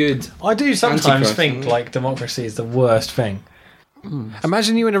are good. I do sometimes Antichrist, think isn't it? like democracy is the worst thing.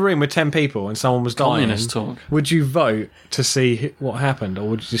 Imagine you in a room with 10 people and someone was dying. Communist talk. Would you vote to see what happened, or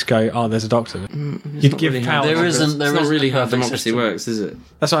would you just go, "Oh, there's a doctor"? You'd give really power. how There it's isn't not really a how perfect democracy system. works, is it?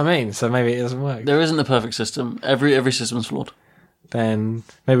 That's what I mean. So maybe it doesn't work. There isn't a perfect system. Every system's flawed. Then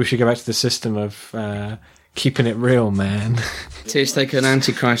maybe we should go back to the system of keeping it real, man. Tears take an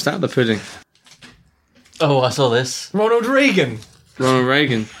Antichrist out of the pudding. Oh, I saw this. Ronald Reagan, Ronald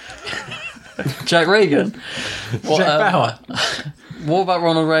Reagan. Jack Reagan. What, Jack Bauer. What about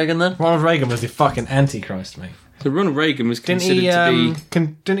Ronald Reagan then? Ronald Reagan was the fucking Antichrist, mate. So Ronald Reagan was Didn't considered he? to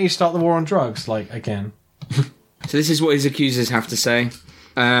be... Didn't he start the war on drugs? Like again? So this is what his accusers have to say.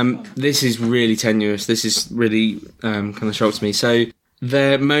 This is really tenuous. This is really kind of shocks me. So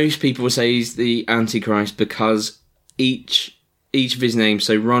most people will say he's the Antichrist because each of his names,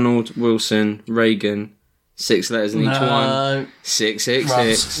 so Ronald, Wilson, Reagan, 6 letters in each one.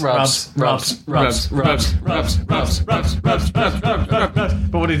 666. Rubs.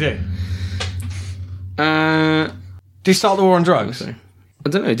 But what did he do? I Did he start the war on drugs?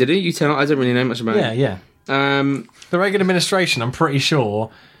 don't know, did he? You tell. I don't really know much about it. Yeah. The Reagan administration, I'm pretty sure,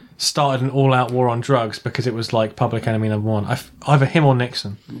 started an all-out war on drugs because it was like public enemy number one. Either him or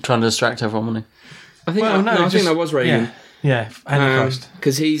Nixon. Trying to distract everyone, wasn't I think I think that was Reagan. Yeah, Antichrist.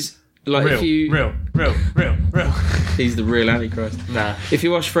 Because he's like Real. he's the real Antichrist. Nah. If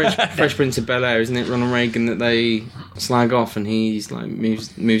you watch Fresh Prince of Bel-Air, isn't it Ronald Reagan that they slag off and he's like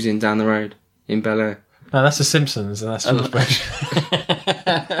moves in down the road in Bel-Air? No, that's The Simpsons, and that's George Bush.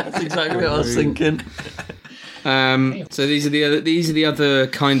 That's exactly what I was thinking. So these are the other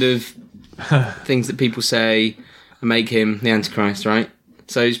kind of things that people say make him the Antichrist, right?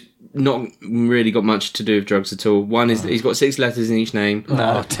 So he's not really got much to do with drugs at all. One is that he's got 6 letters in each name.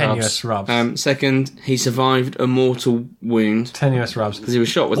 No, tenuous rubs. Second, he survived a mortal wound Tenuous rubs. because he was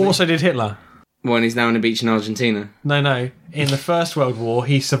shot, wasn't Also did Hitler. he? When he's now on a beach in Argentina. No. In the First World War,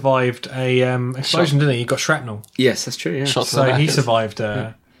 he survived a explosion, didn't he? He got shrapnel. Yes, that's true. Yeah. Shot to the So he knackers. survived...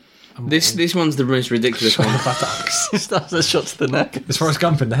 This one's the most ridiculous one. That's a shot to the neck. It's Forrest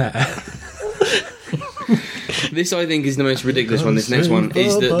Gump in there. This, I think, is the most ridiculous one. This next one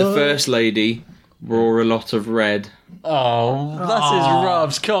is that the First Lady wore a lot of red. Oh, that is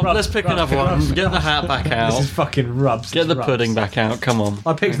rubs. Come on, let's pick another one. Get the hat back This is out. fucking rubs. Get the Rubs. pudding back out. Come on.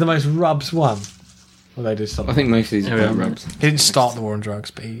 I picked the most rubs one. Well, they did I something. think most of these are Yeah. quite rubs. He didn't start the war on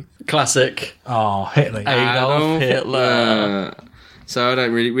drugs, but he... Classic. Oh, Hitler. Adolf Hitler. So we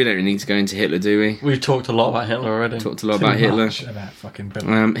don't really need to go into Hitler, do we? We've talked a lot about Hitler already. Talked a lot Too about Hitler. much about fucking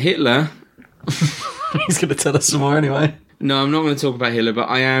Bill. Hitler. He's going to tell us some more anyway. No, I'm not going to talk about Hitler, but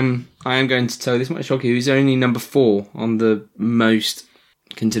I am going to tell. This might shock you. He's only number 4 on the most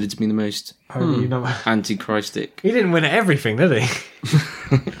considered to be the most You know, antichristic. he didn't win at everything, did he?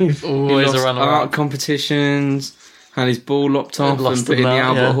 Always He a lost runner art up. competitions, had his ball lopped off Lost and put in them the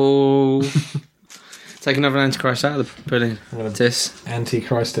out, Albert yeah. Hall. Take another Antichrist out of the pudding. Tis.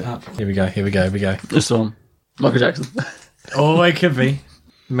 Antichrist it up. Here we go. This one. Michael Jackson. Oh, it could be.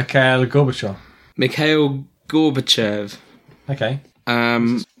 Mikhail Gorbachev. Mikhail Gorbachev. Okay.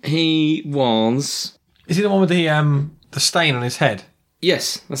 He was... Is he the one with the stain on his head?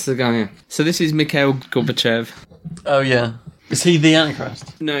 Yes, that's the guy, yeah. So this is Mikhail Gorbachev. Oh, yeah. Is he the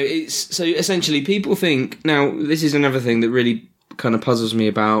Antichrist? No, it's... So essentially, people think... Now, this is another thing that really kind of puzzles me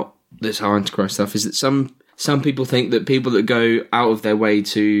about this whole Antichrist stuff, is that some people think that people that go out of their way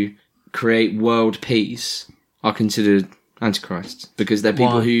to create world peace are considered Antichrists, because they're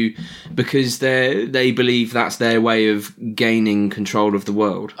people because they believe that's their way of gaining control of the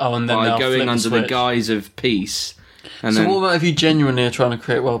world. Oh, and then by they'll going flip the under the switch. guise of peace. And So then, what about if you genuinely are trying to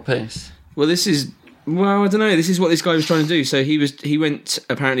create world peace? well, I don't know. This is what this guy was trying to do. So he went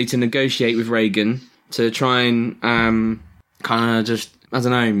apparently to negotiate with Reagan to try and kind of just, I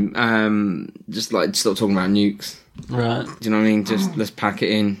don't know, just like stop talking about nukes. Right. Do you know what I mean? Just let's pack it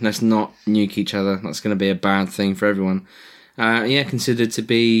in. Let's not nuke each other. That's going to be a bad thing for everyone. Considered to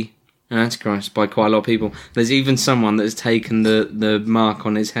be an Antichrist by quite a lot of people. There's even someone that has taken the mark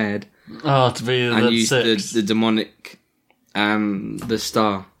on his head Oh, to be and the used six. the demonic, the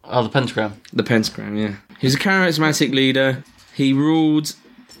star, Oh, the pentagram. the pentagram. Yeah, he was a charismatic leader. He ruled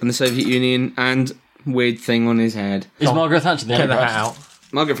in the Soviet Union and weird thing on his head. Is Margaret Thatcher the Get the Antichrist? hat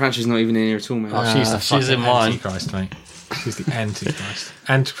out. Margaret Thatcher's not even in here at all, man. Oh, she's the she's fucking in mine. Antichrist, mate. She's the Antichrist.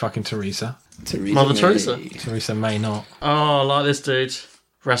 And fucking Teresa. Mother Teresa. Teresa may not. Oh, I like this dude.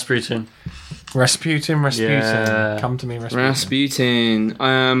 Rasputin. Rasputin. Yeah. Come to me, Rasputin. Rasputin.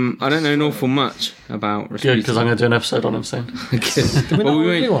 I don't know an awful much about Good, Rasputin. because I'm going to do an episode on him soon. Did we not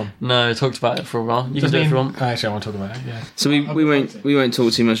won't- do one? No, I talked about it for a while. You Does can do it if you mean- want. Actually, I want to talk about it, yeah. So we won't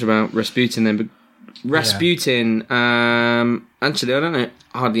talk too much about Rasputin then, but Rasputin, actually I don't know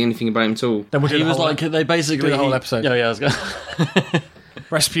hardly anything about him at all. Then we'll do He the was whole- like, they basically... do the whole episode. Yeah, I was going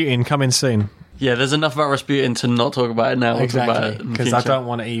Rasputin, coming soon. Yeah, there's enough about Rasputin to not talk about it now. We'll talk about Exactly. it in the Because I future. don't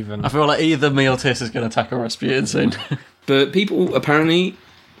want to even. I feel like either me or Tiss is going to tackle Rasputin soon. But people apparently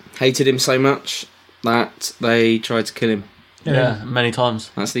hated him so much that they tried to kill him. yeah, many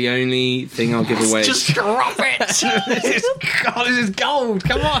times. That's the only thing I'll give away. Just drop it! this is gold!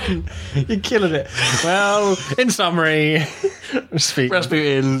 Come on! You're killing it. Well, in summary,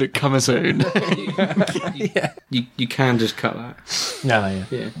 Rasputin, coming soon. you can just cut that. Yeah.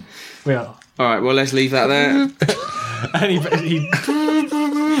 Yeah. We are. All right. Well, let's leave that there. And he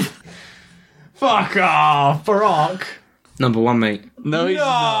fuck off, Barack. Number 1, mate. No, he's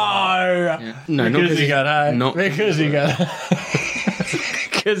not. No! No, not Because he got out. not Because he got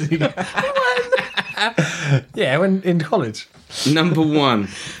Because he got Yeah, when in college. Number 1,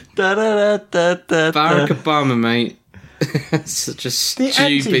 Da, da, da, da, da, Barack da. Obama, mate. Such a stupid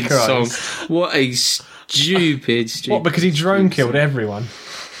Antichrist. song. What a stupid. What? Because he drone killed everyone.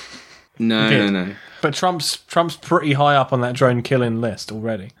 No. But Trump's pretty high up on that drone killing list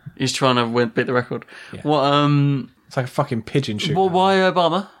already. He's trying to beat the record. Yeah. What? It's like a fucking pigeon shoot. Well, why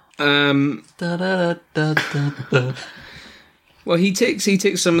Obama? Da, da, da, da, da. Well, he ticks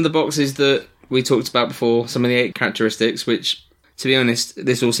some of the boxes that we talked about before, some of the 8 characteristics, which, to be honest,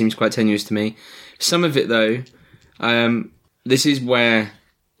 this all seems quite tenuous to me. Some of it, though, this is where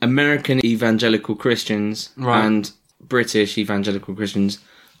American evangelical Christians Right. and British evangelical Christians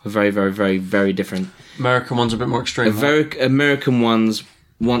are very, very, very, very different. American one's a bit more extreme. Right? American ones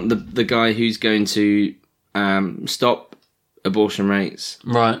want the guy who's going to stop abortion rates,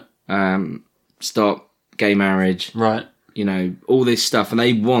 Right. stop gay marriage, Right. you know, all this stuff, and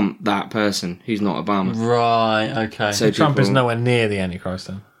they want that person who's not Obama. Right. Okay. So Trump people- is nowhere near the Antichrist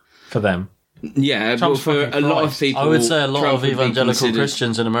then, for them. Yeah, but Trump's for fucking a lot of Christ. people, I would say a lot Trump of would be evangelical considered-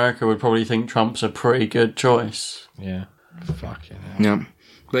 Christians in America would probably think Trump's a pretty good choice. Yeah. Fuck yeah. Yeah,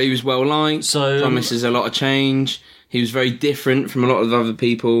 but he was well liked. So- promises a lot of change. He was very different from a lot of other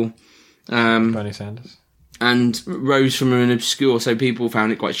people, Bernie Sanders. and rose from an obscure. So people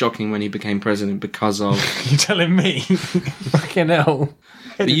found it quite shocking when he became president because of. You telling me? Fucking hell.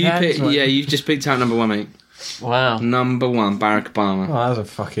 But you've just picked out number 1, mate. Wow. Number 1, Barack Obama. Oh, that was a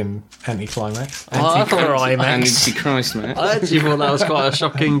fucking anticlimax. Well, I thought- Anticlimax. Antichrist, mate. I actually thought that was quite a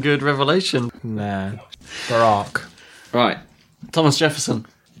shocking good revelation. Nah. Barack. Right, Thomas Jefferson.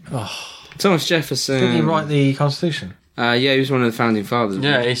 Thomas Jefferson. Didn't he write the Constitution? Yeah, he was one of the founding fathers.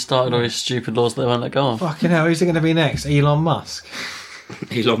 Yeah, he started all his stupid laws that they won't let go of. Fucking hell, who's it going to be next? Elon Musk?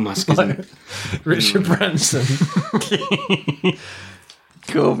 Elon Musk, isn't it? Richard Branson?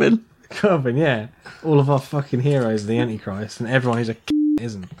 Corbyn, yeah. All of our fucking heroes are the Antichrist, and everyone who's a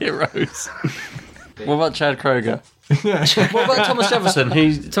isn't. Heroes. What about Chad Kroger? What about Thomas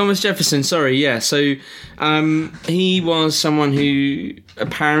Jefferson? Thomas Jefferson, sorry, yeah. So he was someone who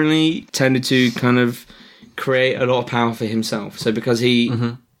apparently tended to kind of create a lot of power for himself. So because he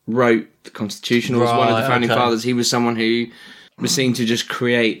wrote the Constitution, or was one of the Right, founding okay. fathers, he was someone who was seen to just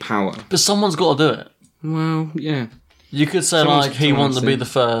create power. But someone's got to do it. Well, yeah. You could say, Someone's- like, he wants to be someone's- the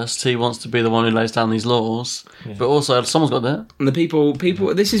first, he wants to be the one who lays down these laws, but also someone's got to do it. And the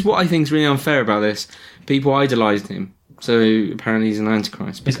people, this is what I think is really unfair about this. People idolised him. So apparently he's an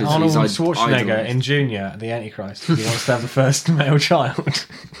Antichrist. Is Because Arnold he's Schwarzenegger idolised. in Junior the Antichrist? He wants to have the first male child.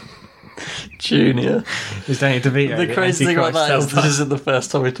 Junior. Is Danny DeVito The crazy thing about that is this isn't the first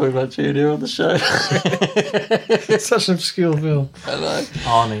time we talk about Junior on the show. It's such an obscure film. I know.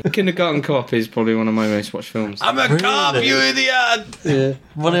 Arnie. Kindergarten Cop is probably one of my most watched films. I'm a cop, you idiot! Yeah.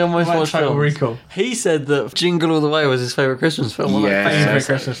 One of your most Like watched Total films. Recall. He said that Jingle All the Way was his favourite Christmas film. wasn't it? Favourite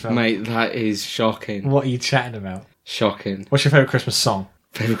Christmas film. Mate, that is shocking. What are you chatting about? Shocking. What's your favourite Christmas song?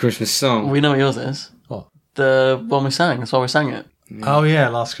 Favourite Christmas song? We know what yours is. What? The one we sang. That's why we sang it. Oh yeah,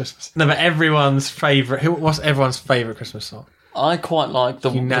 Last Christmas. No, but everyone's favourite. What's everyone's favourite Christmas song? I quite like the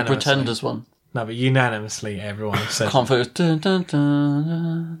Unanimously. Pretenders one. No, but unanimously, everyone says. I can't think of dun, dun,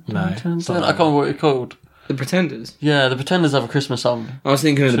 dun, No, dun, dun, it's not dun. I can't remember what it's called. The Pretenders? Yeah, the Pretenders have a Christmas song. I was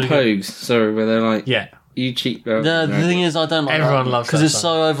thinking of the Pretty good. Pogues, sorry, where they're like, Yeah, you cheap. Yeah, the thing is, I don't like Everyone that loves because that it's song.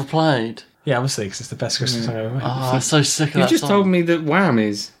 so overplayed. yeah, obviously, because it's the best Christmas song ever made. Oh, I'm so sick of You that just song. told me that Wham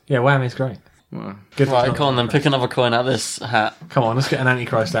is. Yeah, Whammy's great. Well, Good for Right, Tom. come on then, pick another coin out of this hat. Come on, let's get an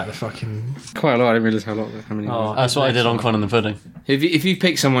Antichrist out of the fucking. quite a lot. I didn't realise how many. Oh, That's what I did on Coin in the Pudding. If you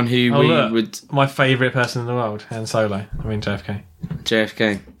pick someone who Oh, we look, would my favourite person in the world, Han Solo. I mean JFK.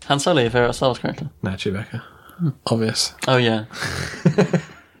 JFK. Han Solo, your favourite Star Wars character? No, Chewbacca. Obvious. Oh, yeah.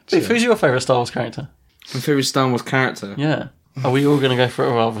 Beef, who's your favourite Star Wars character? My favourite Star Wars character. Yeah. Are we all going to go for it?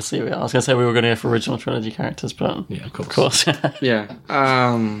 Well, obviously, we are. I was going to say we were going to go for original trilogy characters, but Yeah, of of course. Yeah.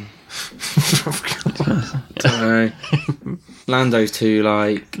 Don't know. Lando's too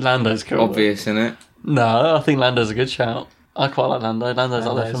Lando's cool. obvious, isn't it? No, I think Lando's a good shout. I quite like Lando. Lando's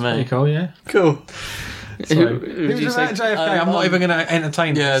up there for That's me. pretty cool, yeah. Cool. Who would you Who's say? about JFK? I'm not even going to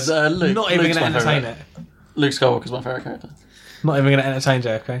entertain Yeah, this. Luke. Not even Luke's going to my entertain favourite. it. Luke Skywalker's my favourite character. Not even going to entertain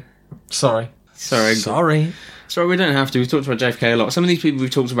JFK. Sorry. Sorry, we don't have to. We've talked about JFK a lot. Some of these people we've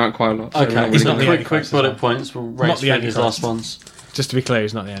talked about quite a lot. So we're Okay, not he's really not the gonna- quick Antichrist, bullet is he? points. We'll Not race the through these Antichrist. last ones. Just to be clear,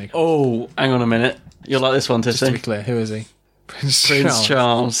 he's not the Antichrist. Oh, hang on a minute. You'll like this one, Just to be Tissy. clear, who is he? Prince Prince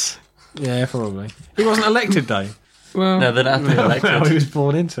Charles. Yeah, probably. He wasn't elected though. Well, No, they don't have to be Well, he elected. was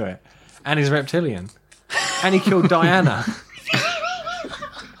born into it. And he's reptilian. And he killed Diana.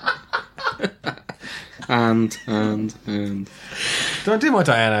 and Do I do my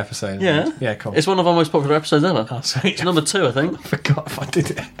Diana episode? Yeah. Yeah, cool. It's one of our most popular episodes ever. Oh, sweet. It's number 2, I think. I forgot if I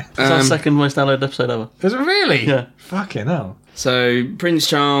did it. It's our second most downloaded episode ever. Is it really? Yeah. Fucking hell. So Prince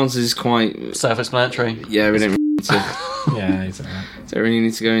Charles is quite. Self-explanatory. Yeah, we don't need to. Yeah, he's alright. Don't really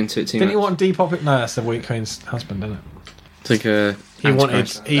need to go into it too Didn't much. he want depopulation? No, that's the Weak Queen's husband, isn't it? It's like a. He wanted.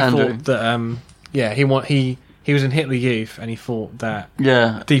 Antichrist. He Andrew. thought that. Yeah, he was in Hitler Youth, and he thought that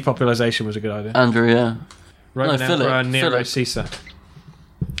Yeah. depopulation was a good idea. Andrew, yeah. Roman Philip. Emperor Nero Philip. Caesar.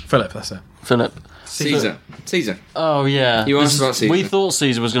 Philip, that's it. Philip. Caesar. Oh, yeah. You asked about Caesar. We thought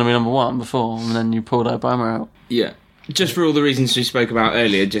Caesar was going to be number 1 before, and then you pulled Obama out. Yeah. Just for all the reasons we spoke about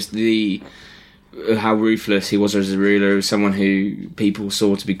earlier, just the how ruthless he was as a ruler, someone who people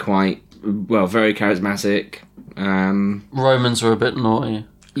saw to be quite, well, very charismatic. Romans were a bit naughty.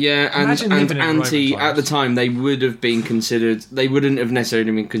 Yeah, Imagine and living in Roman anti times. at the time they would have been considered. They wouldn't have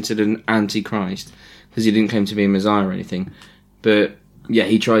necessarily been considered an antichrist because he didn't claim to be a Messiah or anything. But yeah,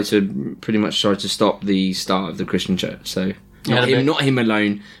 he tried to pretty much try to stop the start of the Christian Church. So not him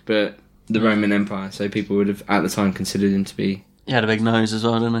alone, but the Roman Empire. So people would have at the time considered him to be. He had a big nose as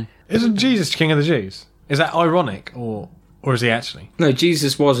well, didn't he? Isn't Jesus King of the Jews? Is that ironic, or is he actually No,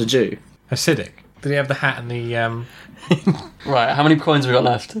 Jesus was a Jew. Hasidic? Did he have the hat and the? Right, how many coins have we got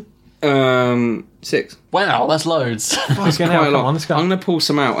left? 6. Wow, that's loads. Fucking Quite hell, a come lot. on, let's go. I'm going to pull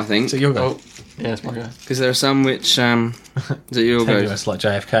some out. I think So you'll go. Oh, yeah, it's my guy. because there are some which that you'll go. Tenuous, like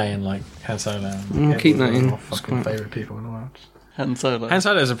JFK and like Han Solo. And keep that in. My It's fucking quite- favourite people in the world. Han Solo. Han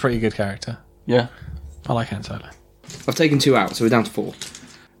Solo is a pretty good character. Yeah. I like Han Solo. I've taken 2 out, so we're down to 4.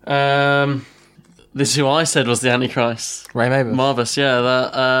 This is who I said was the Antichrist. Ray Mabus. Marvus, yeah,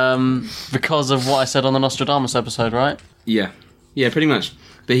 that because of what I said on the Nostradamus episode, right? Yeah, pretty much.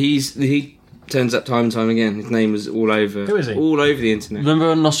 But he turns up time and time again. His name was all over. Who is he? All over the internet. Remember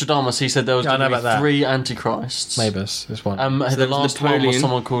on Nostradamus, he said there was Yeah, I going know to be about that. 3 Antichrists. Mabus is one. The there was last one was Napoleon.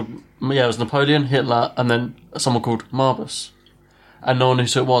 someone called it was Napoleon, Hitler, and then someone called Marbus. And no one knew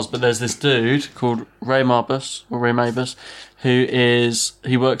who it was, but there's this dude called Ray Marbus or Ray Mabus,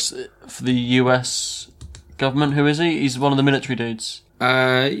 he works for the US government. Who is he? He's one of the military dudes.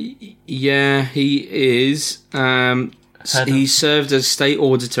 Yeah, he is. He served as state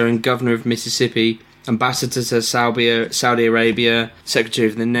auditor and governor of Mississippi, ambassador to Saudi Arabia, secretary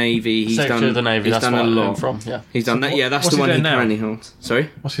of the Navy. Secretary of the Navy. He's That's done where a I'm lot. from. Yeah, He's done that. Yeah, that's what's the he one he doing now? currently holds. Sorry,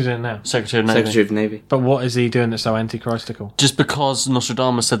 What's he doing now? Secretary of the Navy. secretary of the Navy. But what is he doing that's so antichristical? Just because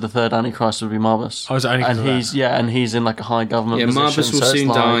Nostradamus said the third Antichrist would be Marbus. Oh, is it only 'cause and of he's that? and he's in like a high government Yeah, position. Marbus will so it's soon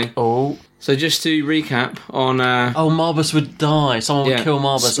like, die. Oh, So just to recap on. Marbus would die. Someone would kill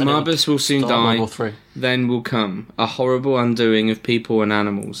Marbus. and it would Marbus will soon start World die. War III. Then will come a horrible undoing of people and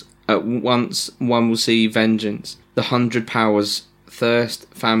animals. At once one will see vengeance, the 100 powers, thirst,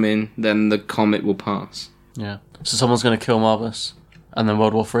 famine, then the comet will pass. Yeah. So someone's going to kill Marbus, and then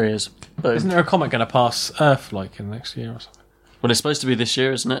World War III is. Boom. Isn't there a comet going to pass Earth like in the next year or something? Well, it's supposed to be this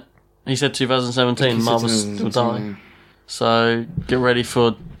year, isn't it? He said 2017. He said Marbus will 2017. die. So get ready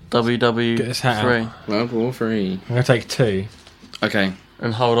for WW3 Get his hat out. World War III. I'm going to take 2. Okay.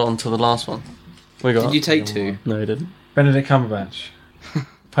 and hold on to the last one. We got. Did you take 2? No, you didn't. Benedict Cumberbatch.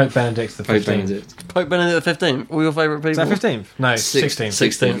 Pope Benedict the 15th. Pope Benedict. Pope Benedict the 15th. All your favourite people. Is that 15th? No, 16th.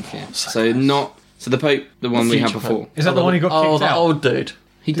 16th. Yeah. So not. So the Pope, the one we had future before. Pope. Is that the one who got Oh, kicked the out? old dude.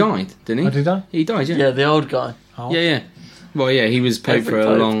 He died, didn't he? Oh, did he die? He died, yeah. Yeah, the old guy. Oh. Yeah. Well, yeah, he was Pope for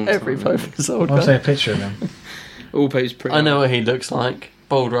a long time. Every Pope is old I'll guy. say a picture of him. All Popes pretty I know what he looks like.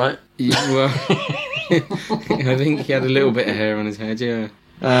 Bald, right? Yeah, well, I think he had a little bit of hair on his head, yeah.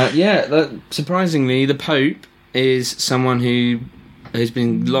 Surprisingly, the Pope is someone who has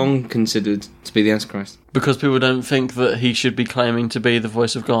been long considered to be the Antichrist. Because people don't think that he should be claiming to be the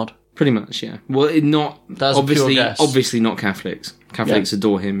voice of God. Pretty much, yeah. Well, That's a pure guess. obviously not Catholics. Catholics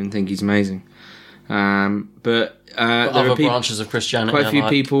adore him and think he's amazing. But there Other are branches of Christianity. quite a few are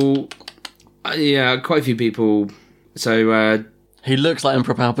like, people. Quite a few people. So, He looks like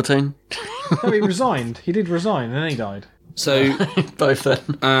Emperor Palpatine. No, he resigned. He did resign and then he died. Both then.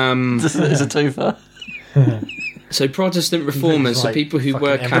 It's a twofer. So Protestant reformers, so like people who fucking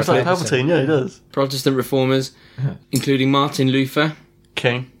were Emperor Looks like Catholic, Palpatine, yeah, he does. Protestant reformers, including Martin Luther,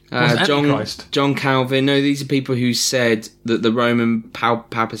 King. Was Antichrist? John Calvin. No, these are people who said that the Roman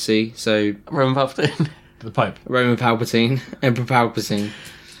papacy, so Roman Palpatine. The Pope. Roman Palpatine, Emperor Palpatine,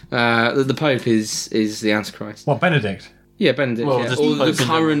 that the Pope is the Antichrist. What, Benedict? Yeah, Benedict. Well, Yeah. just Or the Pope the in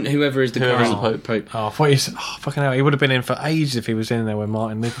current, whoever is the Whoever's current the Pope. Oh, I thought you said, fucking hell, he would have been in for ages if he was in there when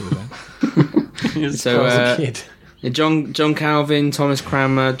Martin Luther was in. So As a kid. John Calvin, Thomas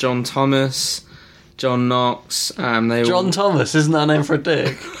Cranmer, John Thomas, John Knox. They all, John Thomas, isn't that a name for a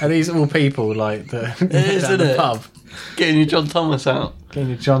dick? Are these all people like that is, down isn't the it? pub? Getting your John Thomas out. Getting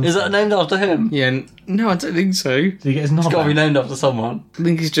your John. Is that named after him? Yeah, no, I don't think so. Did he get his knob It's got to be out? named after someone. I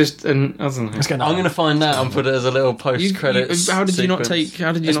think it's just an. I don't know. Let's get I'm going to find that and put it as a little post-credits. How did you not sequence. take?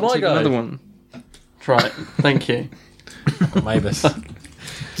 How did you It's not my take go. another one? Right, thank you. Mavis.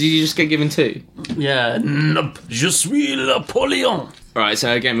 Did you just get given two? Yeah. Je suis Napoleon. Right.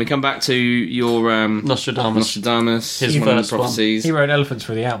 So again, we come back to your Nostradamus. Nostradamus. His one of first the one. prophecies. He rode elephants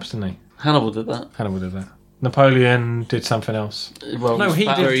through the Alps, didn't he? Hannibal did that. Hannibal did that. Napoleon did something else. Well, No, he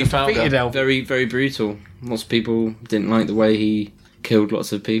Battle did of Trafalgar. defeated Elf. Very, very brutal. Lots of people didn't like the way he killed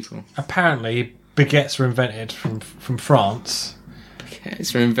lots of people. Apparently, baguettes were invented from France.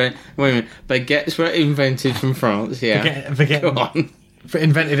 Baguettes were wait a minute. Baguettes were invented from France. Yeah. Baguette Go on.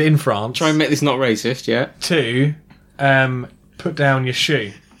 invented in France. Try and make this not racist. Yeah. To put down your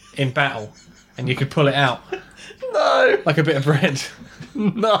shoe in battle, and you could pull it out No, like a bit of bread.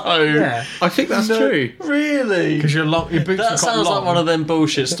 no. Yeah, I think that's true. Really? because your boots are That quite sounds long. like one of them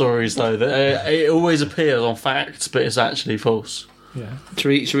bullshit stories, though. That it always appears on facts, but it's actually false. Yeah.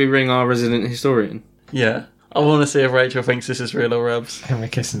 Should we ring our resident historian? Yeah. I want to see if Rachel thinks this is real or rubs. Henry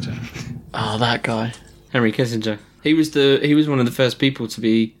Kissinger. Oh, that guy. Henry Kissinger. He was one of the first people to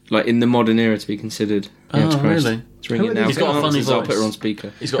be like in the modern era to be considered. the Oh, Antichrist. really? It's ringing Who are now. these- He's got a funny Answers, I'll put voice. her on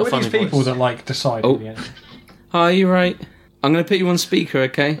speaker. He's Who got a are funny these people voice. that like decide? Oh. at the end? Hi, you're right. I'm going to put you on speaker,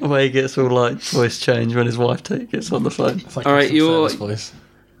 okay? The way he gets all like voice change when his wife gets on the phone. It's like All right, customer you're- service voice.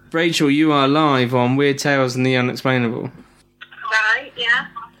 Rachel, you are live on Weird Tales and the Unexplainable. Right, yeah.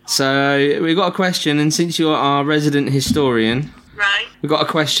 So we've got a question, and since you're our resident historian, Right, we've got a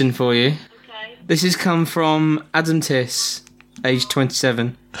question for you. okay. This has come from Adam Tiss, age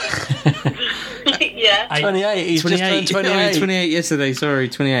 27. Yeah. 28. He's just turned 28. 28 yesterday, sorry,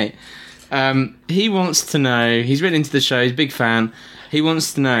 28. He wants to know, he's written into the show, he's a big fan. He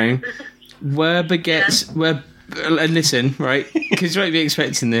wants to know, were baguettes, listen, right, because you won't be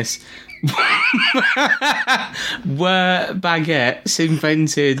expecting this. Were baguettes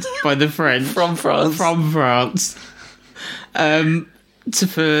invented by the French From France. From France,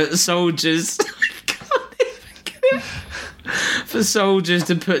 for soldiers. I can't even get it. For soldiers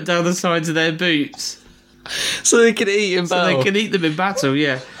to put down the sides of their boots, So they can eat in so battle. they can eat them in battle.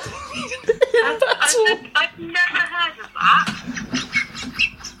 Yeah, I've never heard of that.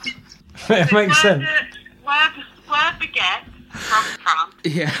 It makes sense. Were baguettes from France?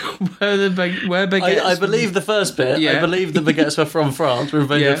 yeah. Were baguettes? I believe the first bit. Yeah. I believe the baguettes were from France. Were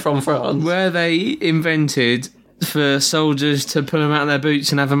invented Yeah. from France. Were they invented for soldiers to pull them out of their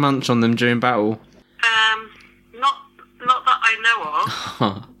boots and have a munch on them during battle? Not that I know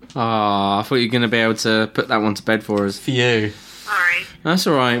of. I thought you were going to be able to put that one to bed for us. For you. Sorry. That's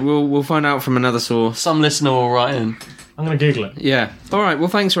all right. We'll find out from another source. Some listener will write in. I'm going to Google it. Yeah. All right. Well,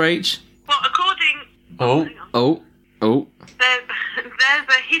 thanks, Rach. Well, according... Oh. Hang on. Oh. There's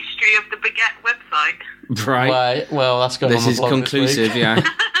a history of the baguette website. Right. Right. Well, that's going This on the is blog conclusive. This week. Yeah.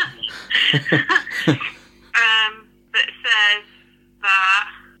 That says that...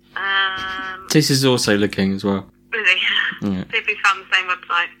 This is also looking as well. Really? Yeah. See if we found the same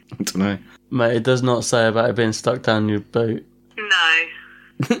website. I don't know. Mate, it does not say about it being stuck down your boot. No.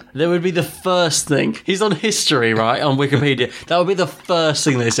 That would be the first thing. He's on history, right, on Wikipedia. That would be the first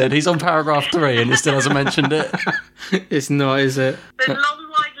thing they said. He's on paragraph 3 and it still hasn't mentioned it. It's not, is it? The long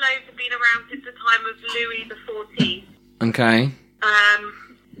wide loaves have been around since the time of Louis XIV. Okay.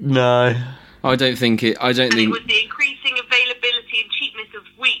 No. I don't think it. I don't And it think. was the increasing availability and cheapness of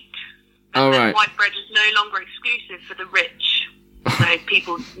wheat. Oh, And then right. white bread is no longer exclusive for the rich. So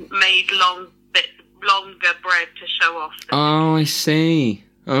people made longer bread to show off. Oh, I see.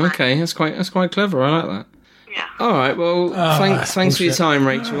 Oh, okay. That's quite clever. I like that. Yeah. All right. Well, that's thanks for your bullshit. time,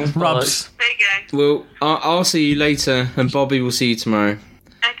 Rachel. Rubs. There you go. Well, I'll see you later, and Bobby will see you tomorrow. Okay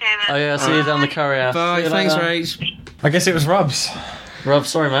then. Oh, yeah, see you down the carrier. Bye. See you Thanks, later. Rach. I guess it was Rubs. Rob,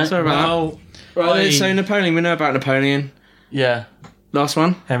 sorry, mate. Sorry about Well, that. Right. So Napoleon. We know about Napoleon. Yeah. Last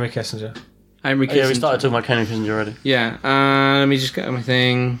one. Henry Kissinger. Henry Kissinger. Yeah, we started talking about Henry Kissinger already. Yeah. Let me just get my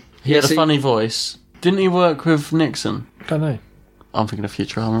thing. He had a so- funny voice. Didn't he work with Nixon? Don't know. I'm thinking of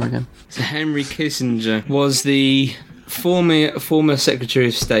Futurama again. So Henry Kissinger was the former Secretary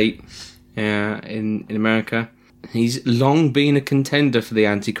of State in America. He's long been a contender for the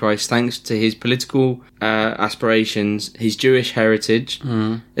Antichrist thanks to his political aspirations, his Jewish heritage,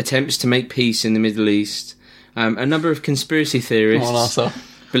 attempts to make peace in the Middle East. A number of conspiracy theorists Come on, Arthur.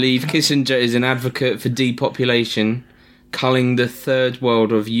 believe Kissinger is an advocate for depopulation, culling the third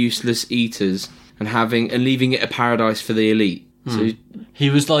world of useless eaters, and leaving it a paradise for the elite. So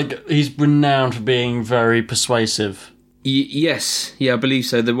He's renowned for being very persuasive. yes, yeah, I believe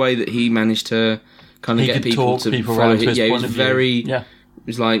so. The way that he managed to kind of He get could people talk to people follow around to him. his Yeah, he point was of view. very. Yeah. It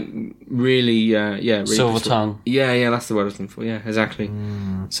was like really, really Silver tongue. Yeah, that's the word I was looking for. Yeah, exactly.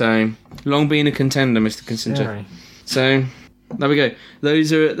 So long being a contender, Mr. Kissinger. Very. So there we go.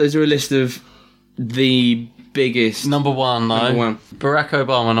 Those are a list of the biggest. Number one, though. Number one. Barack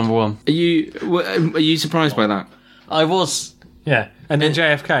Obama, number one. Are you surprised by that? I was. Yeah, and then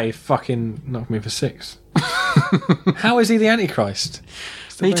JFK fucking knocked me for 6. How is he the Antichrist?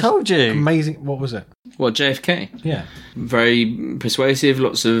 It's the He most told you. Amazing. What was it? Well, JFK, Yeah. very persuasive.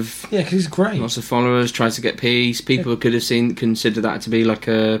 Lots of Yeah, because he's great. followers. Tries to get peace. People could have considered that to be like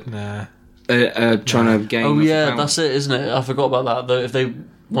a trying to gain. Oh, lots of yeah, power. that's it, isn't it? I forgot about that. Though, if they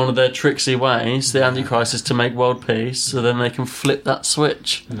one of their tricksy ways, the Antichrist is to make world peace, so then they can flip that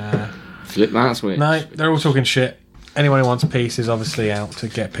switch. Nah. Flip that switch. No, they're all talking shit. Anyone who wants peace is obviously out to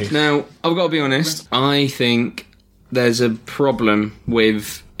get peace. Now, I've got to be honest. I think there's a problem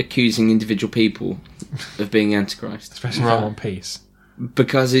with accusing individual people of being the Antichrist. Especially if Right. they want peace.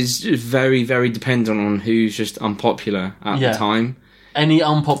 Because it's just very, very dependent on who's just unpopular at Yeah. the time. Any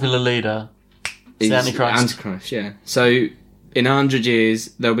unpopular leader is the Antichrist. Antichrist, yeah. So, in 100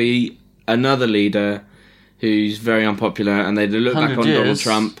 years, there'll be another leader who's very unpopular, and they'd look back 100 on Donald years?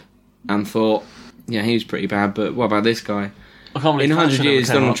 Trump and thought, yeah, he was pretty bad, but what about this guy? I can't believe In 100 Thatcher years,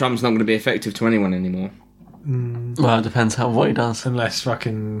 never came Donald up. Trump's not going to be effective to anyone anymore. Well, it depends on what he does. Unless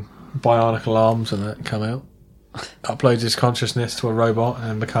fucking bionicle arms and that come out. Uploads his consciousness to a robot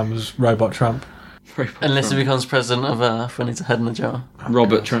and becomes Robot Trump. Unless he becomes president of Earth when he's a head in a jar.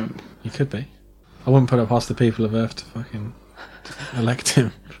 Robert Trump. He could be. I wouldn't put it past the people of Earth to fucking elect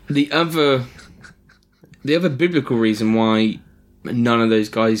him. The other biblical reason why none of those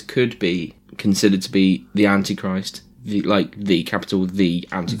guys could be considered to be the Antichrist, the capital the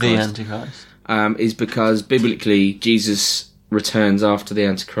Antichrist, The Antichrist. is because biblically Jesus returns after the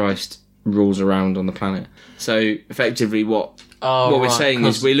Antichrist rules around on the planet. So effectively, what we're saying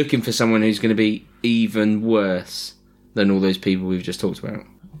is we're looking for someone who's going to be even worse than all those people we've just talked about.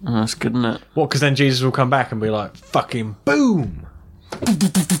 Oh, that's good, isn't it? What, because then Jesus will come back and be like, fucking boom!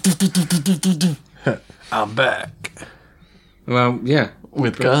 I'm back. Well, yeah.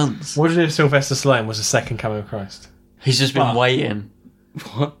 With guns. What if Sylvester Stallone was the second coming of Christ? He's just been Fuck. waiting.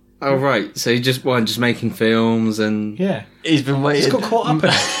 What? Oh, right. So just making films and... Yeah. He's been waiting. He's got caught up in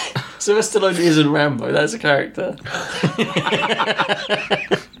it. Sylvester Stallone isn't Rambo, that's a character.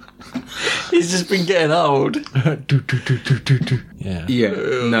 He's just been getting old. Yeah. Yeah.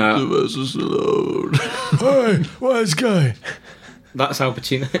 No. Stallone. Hey, where's Guy? That's Al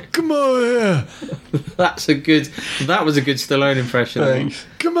Pacino. Come over here. That was a good Stallone impression. Thanks.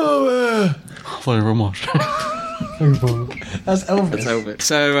 Come over here. Very much. That's Elvis. That's Elvis.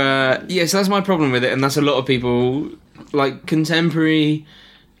 So, so that's my problem with it, and that's a lot of people, like contemporary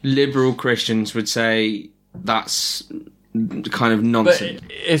liberal Christians would say that's kind of But nonsense.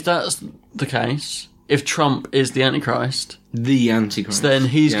 if that's the case, if Trump is the Antichrist, The Antichrist. then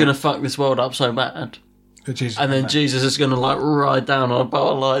he's Yeah. going to fuck this world up so bad. And then Jesus is going to like ride down on a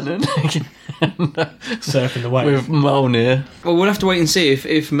bolt of lightning surfing the wave. with Mjolnir. Well, we'll have to wait and see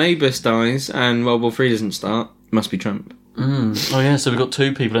if Mabus dies and World War III doesn't start. Must be Trump. Oh yeah, so we've got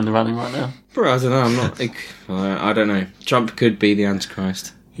two people in the running right now. Bro, I don't know. I'm not. I don't know. Trump could be the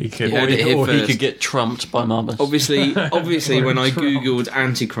Antichrist. He could. Yeah. Or, it or he first. could get trumped by Marbus. Obviously, when I googled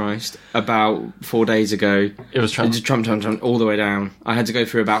Antichrist about 4 days ago, It was Trump. It just Trump all the way down. I had to go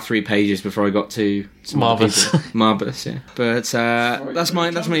through about 3 pages before I got to some other Marbus. people. Marbus, yeah. But that's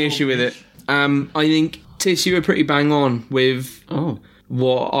my issue with it. I think Tiss, you were pretty bang on with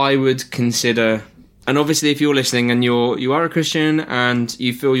what I would consider. And obviously, if you're listening and you are a Christian and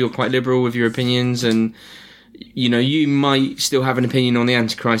you feel you're quite liberal with your opinions, and you might still have an opinion on the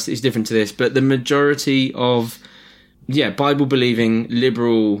Antichrist that is different to this, but the majority of Bible believing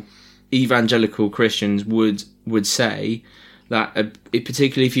liberal evangelical Christians would say that,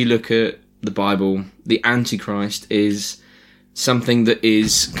 particularly if you look at the Bible, the Antichrist is something that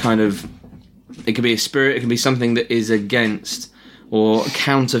is kind of, it can be a spirit, it can be something that is against or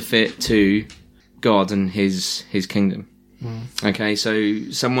counterfeit to God and his kingdom. Okay, so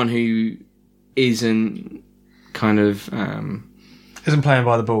someone who isn't kind of Isn't playing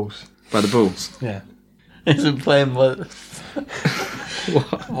by the balls. by the balls. Yeah. Isn't playing by...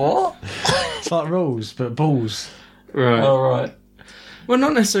 What? It's like rules, but balls. Right. All right. Well,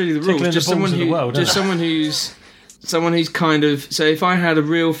 not necessarily the rules. Tickling Just the balls someone of the who, world, just isn't someone who's kind of. So if I had a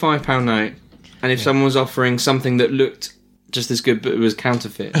real £5 note, and if someone was offering something that looked just as good but it was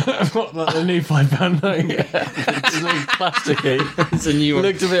counterfeit, What, like the new £5 note? It looked plasticky. it's a new It one.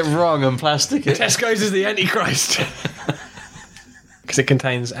 looked a bit wrong and plasticky. Tesco's is the Antichrist. Because it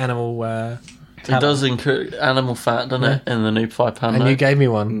contains animal It does include animal fat, doesn't it, in the new £5 And note? you gave me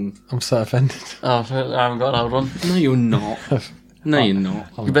one. I'm so offended. Oh, I haven't got an old one. No, you're not. No, you're not.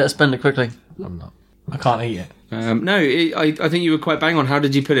 You better spend it quickly. I'm not. I can't eat it. I think you were quite bang on. How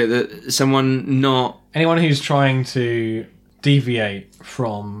did you put it? That someone not Anyone who's trying to deviate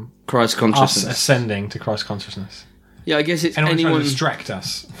from Christ us consciousness. ascending to Christ consciousness. Yeah, I guess it's Anyone trying anyone to distract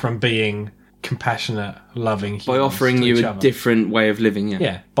us from being compassionate, loving humans by offering to you each a other. different way of living. Yeah.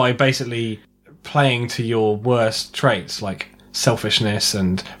 Yeah, by basically playing to your worst traits like selfishness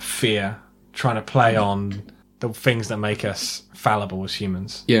and fear, trying to play on the things that make us fallible as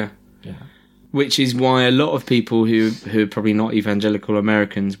humans. Yeah. Yeah. Which is why a lot of people who are probably not evangelical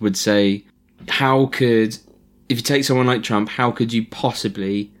Americans would say, how could, if you take someone like Trump, how could you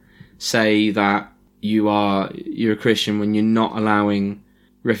possibly say that you're a Christian when you're not allowing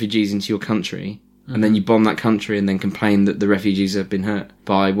refugees into your country, and then you bomb that country and then complain that the refugees have been hurt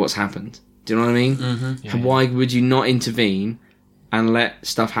by what's happened? Do you know what I mean? Mm-hmm. Why would you not intervene and let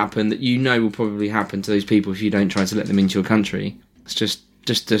stuff happen that you know will probably happen to those people if you don't try to let them into your country? It's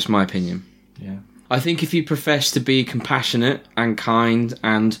just my opinion. Yeah. I think if you profess to be compassionate and kind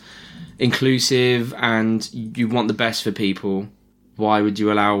and inclusive and you want the best for people, why would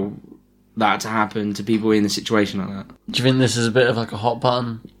you allow that to happen to people in a situation like that? Do you think this is a bit of like a hot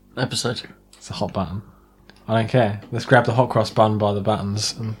button episode? It's a hot button. I don't care. Let's grab the hot cross bun by the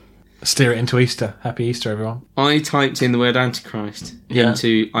buttons and steer it into Easter. Happy Easter, everyone. I typed in the word Antichrist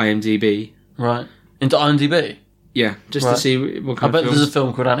into IMDb. Right. Into IMDb? Yeah, just Right. to see what I kind bet of there's films. a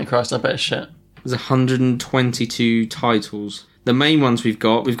film called Antichrist. I bet it's shit. There's 122 titles. The main ones we've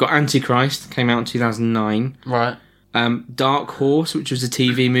got Antichrist, came out in 2009. Right. Dark Horse, which was a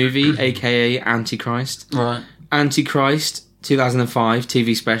TV movie, aka Antichrist. Right. Antichrist, 2005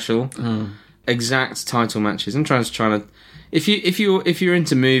 TV special. Exact title matches. I'm trying to. If you're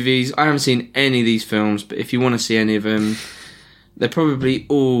into movies, I haven't seen any of these films, but if you want to see any of them, they're probably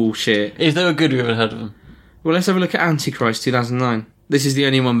all shit. If they were good, we would have heard of them. Well, let's have a look at Antichrist 2009. This is the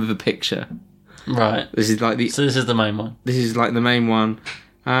only one with a picture. Right. This is like So this is the main one. This is like the main one.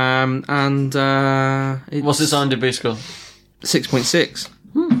 It's What's its IMDb score? 6.6.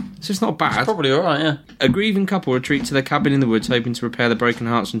 So it's not bad. Probably alright, yeah. A grieving couple retreat to their cabin in the woods, hoping to repair their broken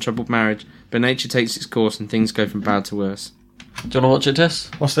hearts and troubled marriage, but nature takes its course and things go from bad to worse. Do you want to watch it, Tess?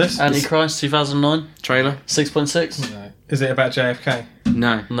 What's this? Antichrist 2009? Trailer? 6.6? No. Is it about JFK?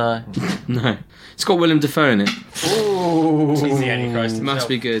 No. No. No. It's got Willem Dafoe in it. Ooh. He's the Antichrist. It must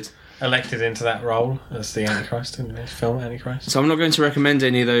be good. Elected into that role as the Antichrist in the film Antichrist. So I'm not going to recommend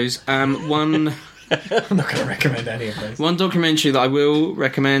any of those. One I'm not going to recommend any of those. one documentary that I will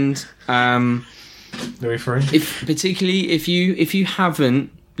recommend, Louis Theroux. particularly if you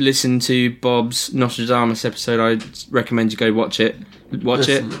haven't listened to Bob's Nostradamus episode, I'd recommend you go watch it.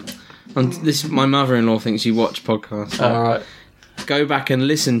 Listen. My mother-in-law thinks you watch podcasts. So Alright. go back and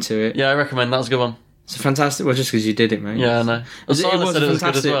listen to it. Yeah, I recommend. That was a good one. It's a fantastic. Well, just because you did it, mate. Yeah, I know. Silas said it was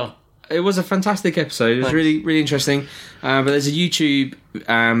good as well. It was a fantastic episode. It was Thanks. really, really interesting. But there's a YouTube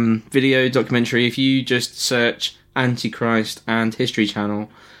video documentary. If you just search Antichrist and History Channel,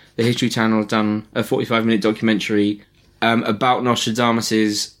 the History Channel has done a 45-minute documentary about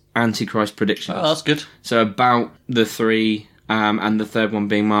Nostradamus's Antichrist predictions. Oh, that's good. So about the three, and the third one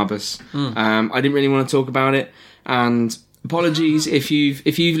being Marbus. I didn't really want to talk about it, and apologies if you've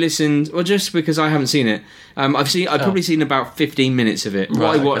listened, or just because I haven't seen it. I've probably seen about 15 minutes of it. What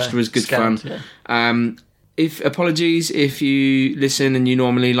Right, I watched okay. was good Scanned, fun. yeah. Apologies if you listen and you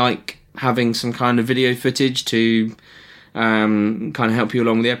normally like having some kind of video footage to kind of help you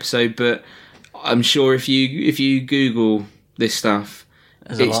along with the episode, but I'm sure if you Google this stuff,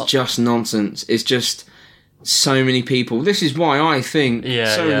 There's a it's lot. just nonsense. It's just so many people. This is why I think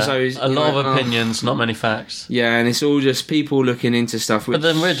Yeah, so and so is a lot of opinions, not many facts. Yeah, and it's all just people looking into stuff. Which, But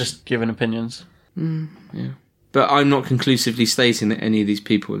then we're just giving opinions. But I'm not conclusively stating that any of these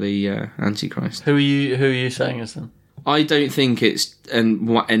people are the Antichrist. Who are you saying is them? I don't think it's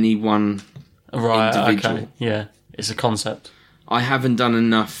any one. Right, Individual. okay. Yeah. It's a concept. I haven't done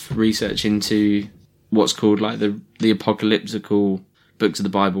enough research into what's called like the apocalyptical books of the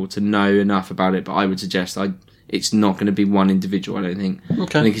Bible to know enough about it, but I would suggest it's not going to be one individual, I don't think.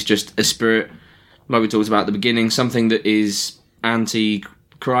 Okay. I think it's just a spirit, like we talked about at the beginning, something that is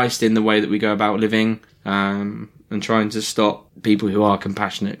anti-Christ in the way that we go about living, and trying to stop people who are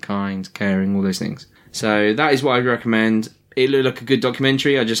compassionate, kind, caring, all those things. So that is what I'd recommend. It looked like a good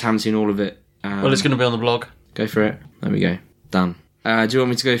documentary, I just haven't seen all of it. Well, it's going to be on the blog. Go for it. There we go. Done. Do you want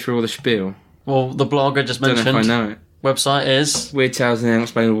me to go through all the spiel? Well, the blog I just Don't know mentioned. if I know it. Website is.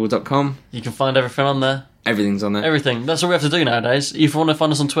 WeirdTalesandTheUnexplainable.com. You can find everything on there. Everything's on there. Everything. That's all we have to do nowadays. If you want to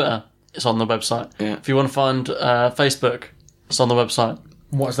find us on Twitter, it's on the website. Yeah. If you want to find Facebook, it's on the website.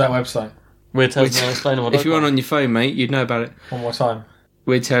 What's that website? Weird Tales and the Unexplainable. If you weren't on your phone, mate, you'd know about it. One more time.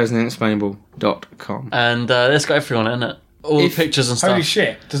 WeirdTalesandTheUnexplainable.com. And it's got everyone in it. All the pictures and stuff. Holy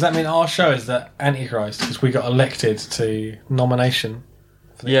shit. Does that mean our show is the Antichrist? Because we got elected to nomination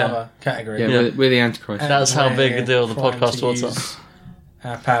for the other category. Yeah, we're the Antichrist. That's how big a deal the Trying podcast to was. use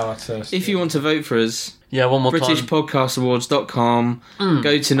our power to... If you want to vote for us, Yeah, one more time. BritishPodcastAwards.com,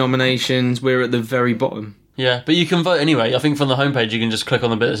 go to nominations, we're at the very bottom. Yeah, but you can vote anyway. I think from the homepage you can just click on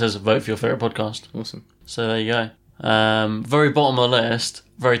the bit that says vote for your favourite podcast. Awesome. So there you go. Very bottom of the list,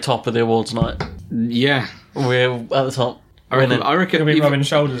 very top of the awards night. Yeah. We're at the top. I reckon We'll be rubbing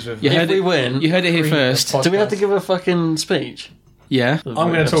shoulders with If we win, you heard it here first. do we have to give a fucking speech? Yeah.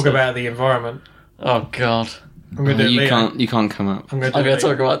 I'm going to talk about the environment. Oh God, I'm going to do You Liam. can't come up. I'm going I'm going to to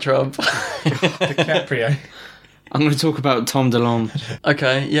talk about Trump. DiCaprio. I'm going to talk about Tom DeLonge.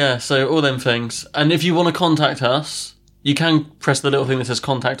 Okay, yeah. So all them things, and if you want to contact us, you can press the little thing that says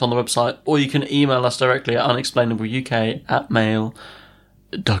contact on the website, or you can email us directly at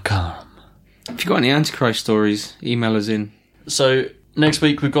unexplainableuk@mail.com. If you've got any Antichrist stories, email us in. So next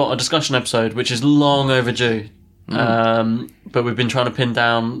week we've got a discussion episode, which is long overdue. But we've been trying to pin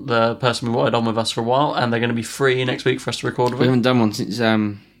down the person we wanted on with us for a while, and they're going to be free next week for us to record We with. haven't done one since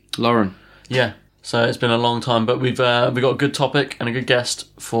Lauren. Yeah, so it's been a long time, but we've got a good topic and a good guest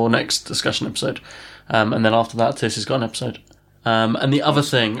for next discussion episode. And then after that, Tis has got an episode. And the other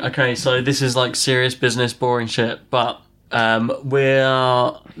thing, okay, so this is like serious business, boring shit, but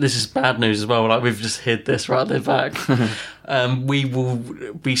this is bad news as well. Like, we've just hid this right at the back. We will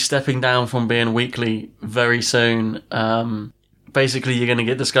be stepping down from being weekly very soon. Basically, you're going to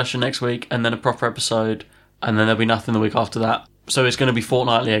get discussion next week, and then a proper episode, and then there'll be nothing the week after that. So it's going to be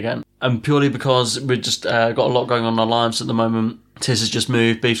fortnightly again. And purely because we've just got a lot going on in our lives at the moment. Tiz has just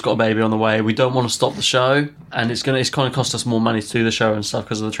moved, Beef's got a baby on the way. We don't want to stop the show, and it's kind of cost us more money to do the show and stuff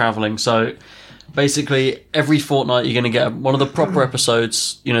because of the travelling. So basically, every fortnight you're going to get one of the proper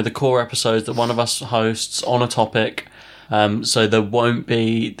episodes, you know, the core episodes that one of us hosts on a topic. So there won't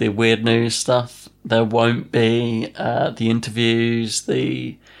be the weird news stuff. There won't be the interviews,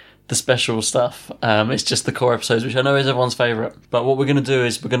 the special stuff. It's just the core episodes, which I know is everyone's favourite. But what we're going to do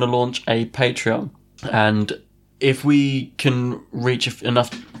is we're going to launch a Patreon. And if we can reach enough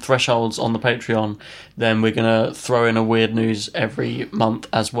thresholds on the Patreon, then we're going to throw in a weird news every month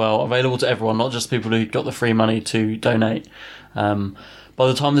as well, available to everyone, not just people who got the free money to donate. By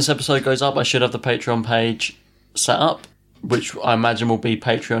the time this episode goes up, I should have the Patreon page set up, which I imagine will be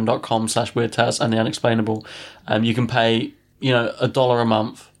patreon.com/weirdtales and the unexplainable. You can pay, $1 a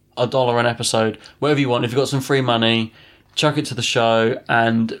month, $1 an episode, whatever you want. If you've got some free money, chuck it to the show,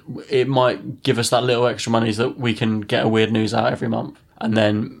 and it might give us that little extra money so that we can get a weird news out every month. And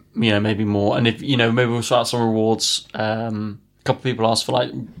then, maybe more. And if, maybe we'll start some rewards. A couple of people asked for like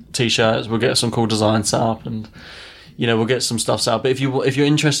t-shirts. We'll get some cool designs set up, and, we'll get some stuff set up. But if you're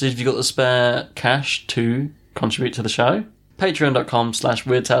interested, if you've got the spare cash to contribute to the show,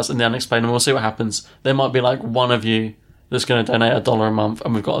 patreon.com/weirdtales and the unexplainable. We'll see what happens. There might be like one of you that's going to donate $1 a month,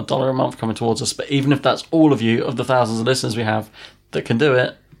 and we've got $1 a month coming towards us. But even if that's all of you, of the thousands of listeners we have that can do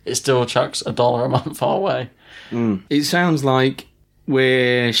it, it still chucks $1 a month our way. It sounds like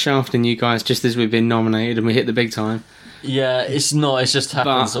we're shafting you guys just as we've been nominated and we hit the big time. Yeah, it's not. It just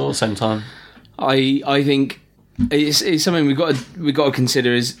happens all at the same time. I think it's something we've got to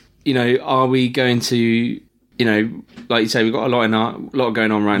consider is, are we going to, like you say, we've got a lot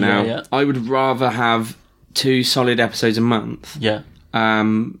going on right now. Yeah. I would rather have 2 solid episodes a month. Yeah.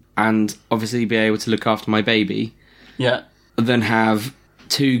 And obviously be able to look after my baby. Yeah. Than have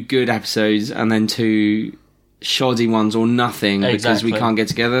 2 good episodes and then 2 shoddy ones or nothing because we can't get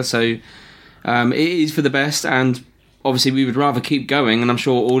together. So it is for the best, and obviously we would rather keep going, and I'm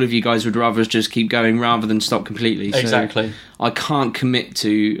sure all of you guys would rather us just keep going rather than stop completely. Exactly. So I can't commit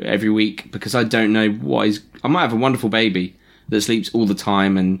to every week because I don't know I might have a wonderful baby that sleeps all the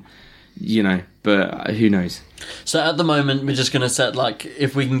time, and but who knows. So at the moment we're just going to set, like,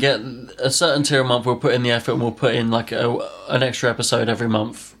 if we can get a certain tier a month, we'll put in the effort and we'll put in like an extra episode every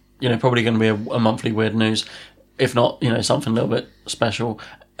month. Probably going to be a monthly weird news, if not something a little bit special.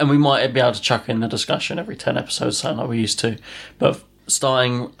 And we might be able to chuck in the discussion every 10 episodes, something like we used to. But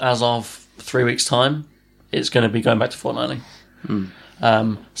starting as of 3 weeks' time, it's going to be going back to fortnightly.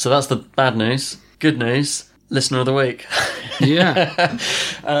 So that's the bad news. Good news, listener of the week. Yeah.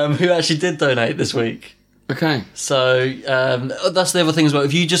 Who actually did donate this week. Okay. So that's the other thing as well.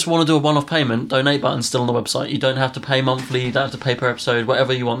 If you just want to do a one-off payment, donate button's still on the website. You don't have to pay monthly, you don't have to pay per episode,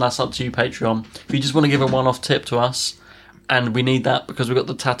 whatever you want, that's up to you, Patreon. If you just want to give a one-off tip to us, and we need that because we've got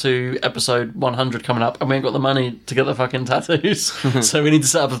the tattoo episode 100 coming up, and we ain't got the money to get the fucking tattoos. So we need to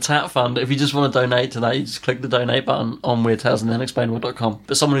set up a tat fund. If you just want to donate to that, you just click the donate button on weirdtalesandtheunexplainable.com.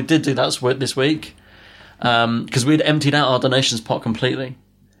 But someone who did do that this week, because we'd emptied out our donations pot completely.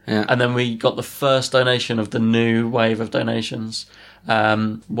 Yeah. And then we got the first donation of the new wave of donations,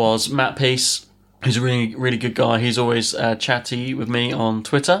 was Matt Peace, who's a really, really good guy. He's always chatty with me on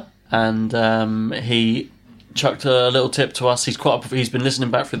Twitter, and he chucked a little tip to us. He's been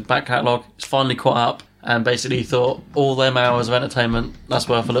listening back through the back catalogue. He's finally caught up, and basically he thought all them hours of entertainment, that's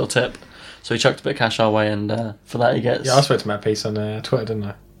worth a little tip. So he chucked a bit of cash our way, and for that he gets... Yeah, I spoke to Matt Peace on Twitter, didn't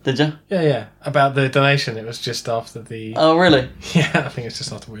I? Did you? Yeah. About the donation, it was just after the... Oh, really? Yeah, I think it's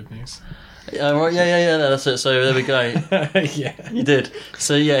just after Weird News. Right, yeah, that's it. So there we go. Yeah. You did.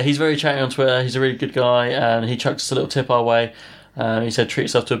 So yeah, he's very chatty on Twitter. He's a really good guy, and he chucked us a little tip our way. He said treat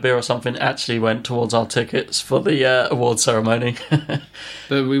yourself to a beer or something. Actually went towards our tickets for the award ceremony.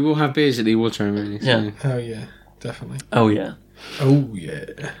 But we will have beers at the award ceremony. So. Yeah. Oh, yeah. Definitely. Oh, yeah. Oh,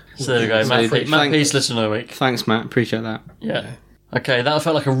 yeah. So there we go. Matt Peace, listener of the week. Thanks, Matt. Appreciate that. Yeah. Okay, that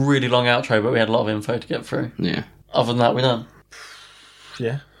felt like a really long outro, but we had a lot of info to get through. Yeah. Other than that, we're done.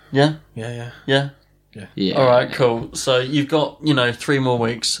 Yeah. Yeah? Yeah. Yeah. All right, cool. So you've got, 3 more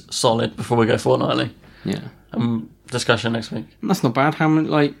weeks solid before we go fortnightly. Yeah. Discussion next week. That's not bad. How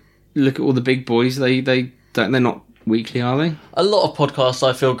many, look at all the big boys. They're not weekly, are they? A lot of podcasts,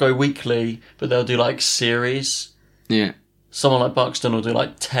 I feel, go weekly, but they'll do, series. Yeah. Someone like Buxton will do,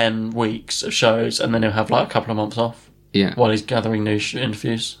 10 weeks of shows, and then he'll have, a couple of months off. Yeah. While he's gathering new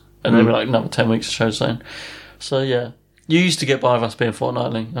interviews. And then we're another 10 weeks of shows then. So, yeah. You used to get by with us being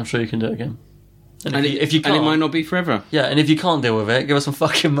fortnightly. I'm sure you can do it again. And if you can't... And it might not be forever. Yeah, and if you can't deal with it, give us some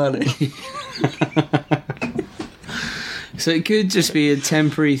fucking money. So it could just be a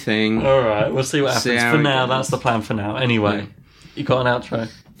temporary thing. All right, we'll see what happens. For now, that's the plan for now. Anyway, You got an outro?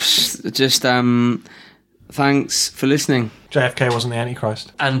 Just, thanks for listening. JFK wasn't the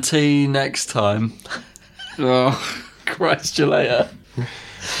Antichrist. Until next time. Oh, Christ you later.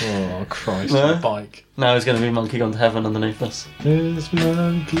 Oh, Christ. No? Bike. Now he's going to be Monkey Gone to Heaven underneath us. This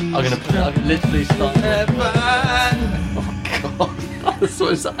monkey. I'm going to literally start. Oh, God. That's the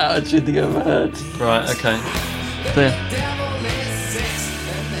worst attitude thing I've ever heard. Right, okay. There.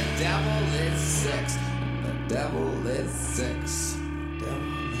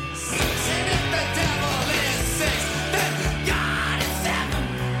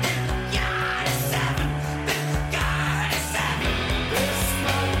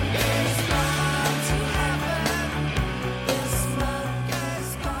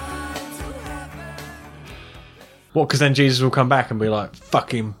 What, because then Jesus will come back and be like,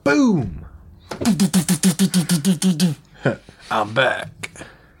 fucking boom! I'm back.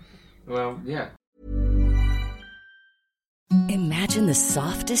 Well, yeah. Imagine the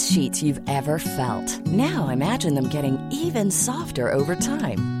softest sheets you've ever felt. Now imagine them getting even softer over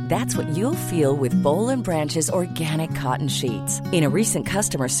time. That's what you'll feel with Boll & Branch's organic cotton sheets. In a recent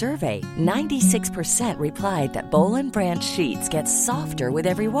customer survey, 96% replied that Boll & Branch sheets get softer with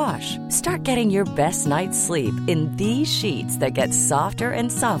every wash. Start getting your best night's sleep in these sheets that get softer and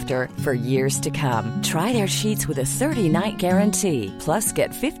softer for years to come. Try their sheets with a 30-night guarantee. Plus, get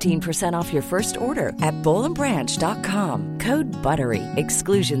 15% off your first order at bollandbranch.com. Code BUTTERY.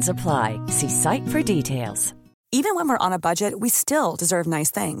 Exclusions apply. See site for details. Even when we're on a budget, we still deserve nice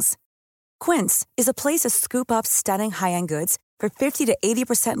things. Quince is a place to scoop up stunning high-end goods for 50 to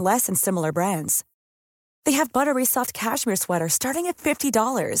 80% less than similar brands. They have buttery soft cashmere sweaters starting at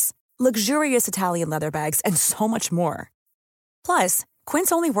 $50, luxurious Italian leather bags, and so much more. Plus,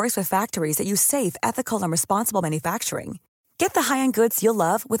 Quince only works with factories that use safe, ethical, and responsible manufacturing. Get the high-end goods you'll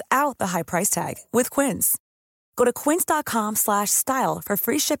love without the high price tag with Quince. Go to quince.com/style for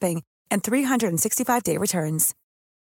free shipping and 365-day returns.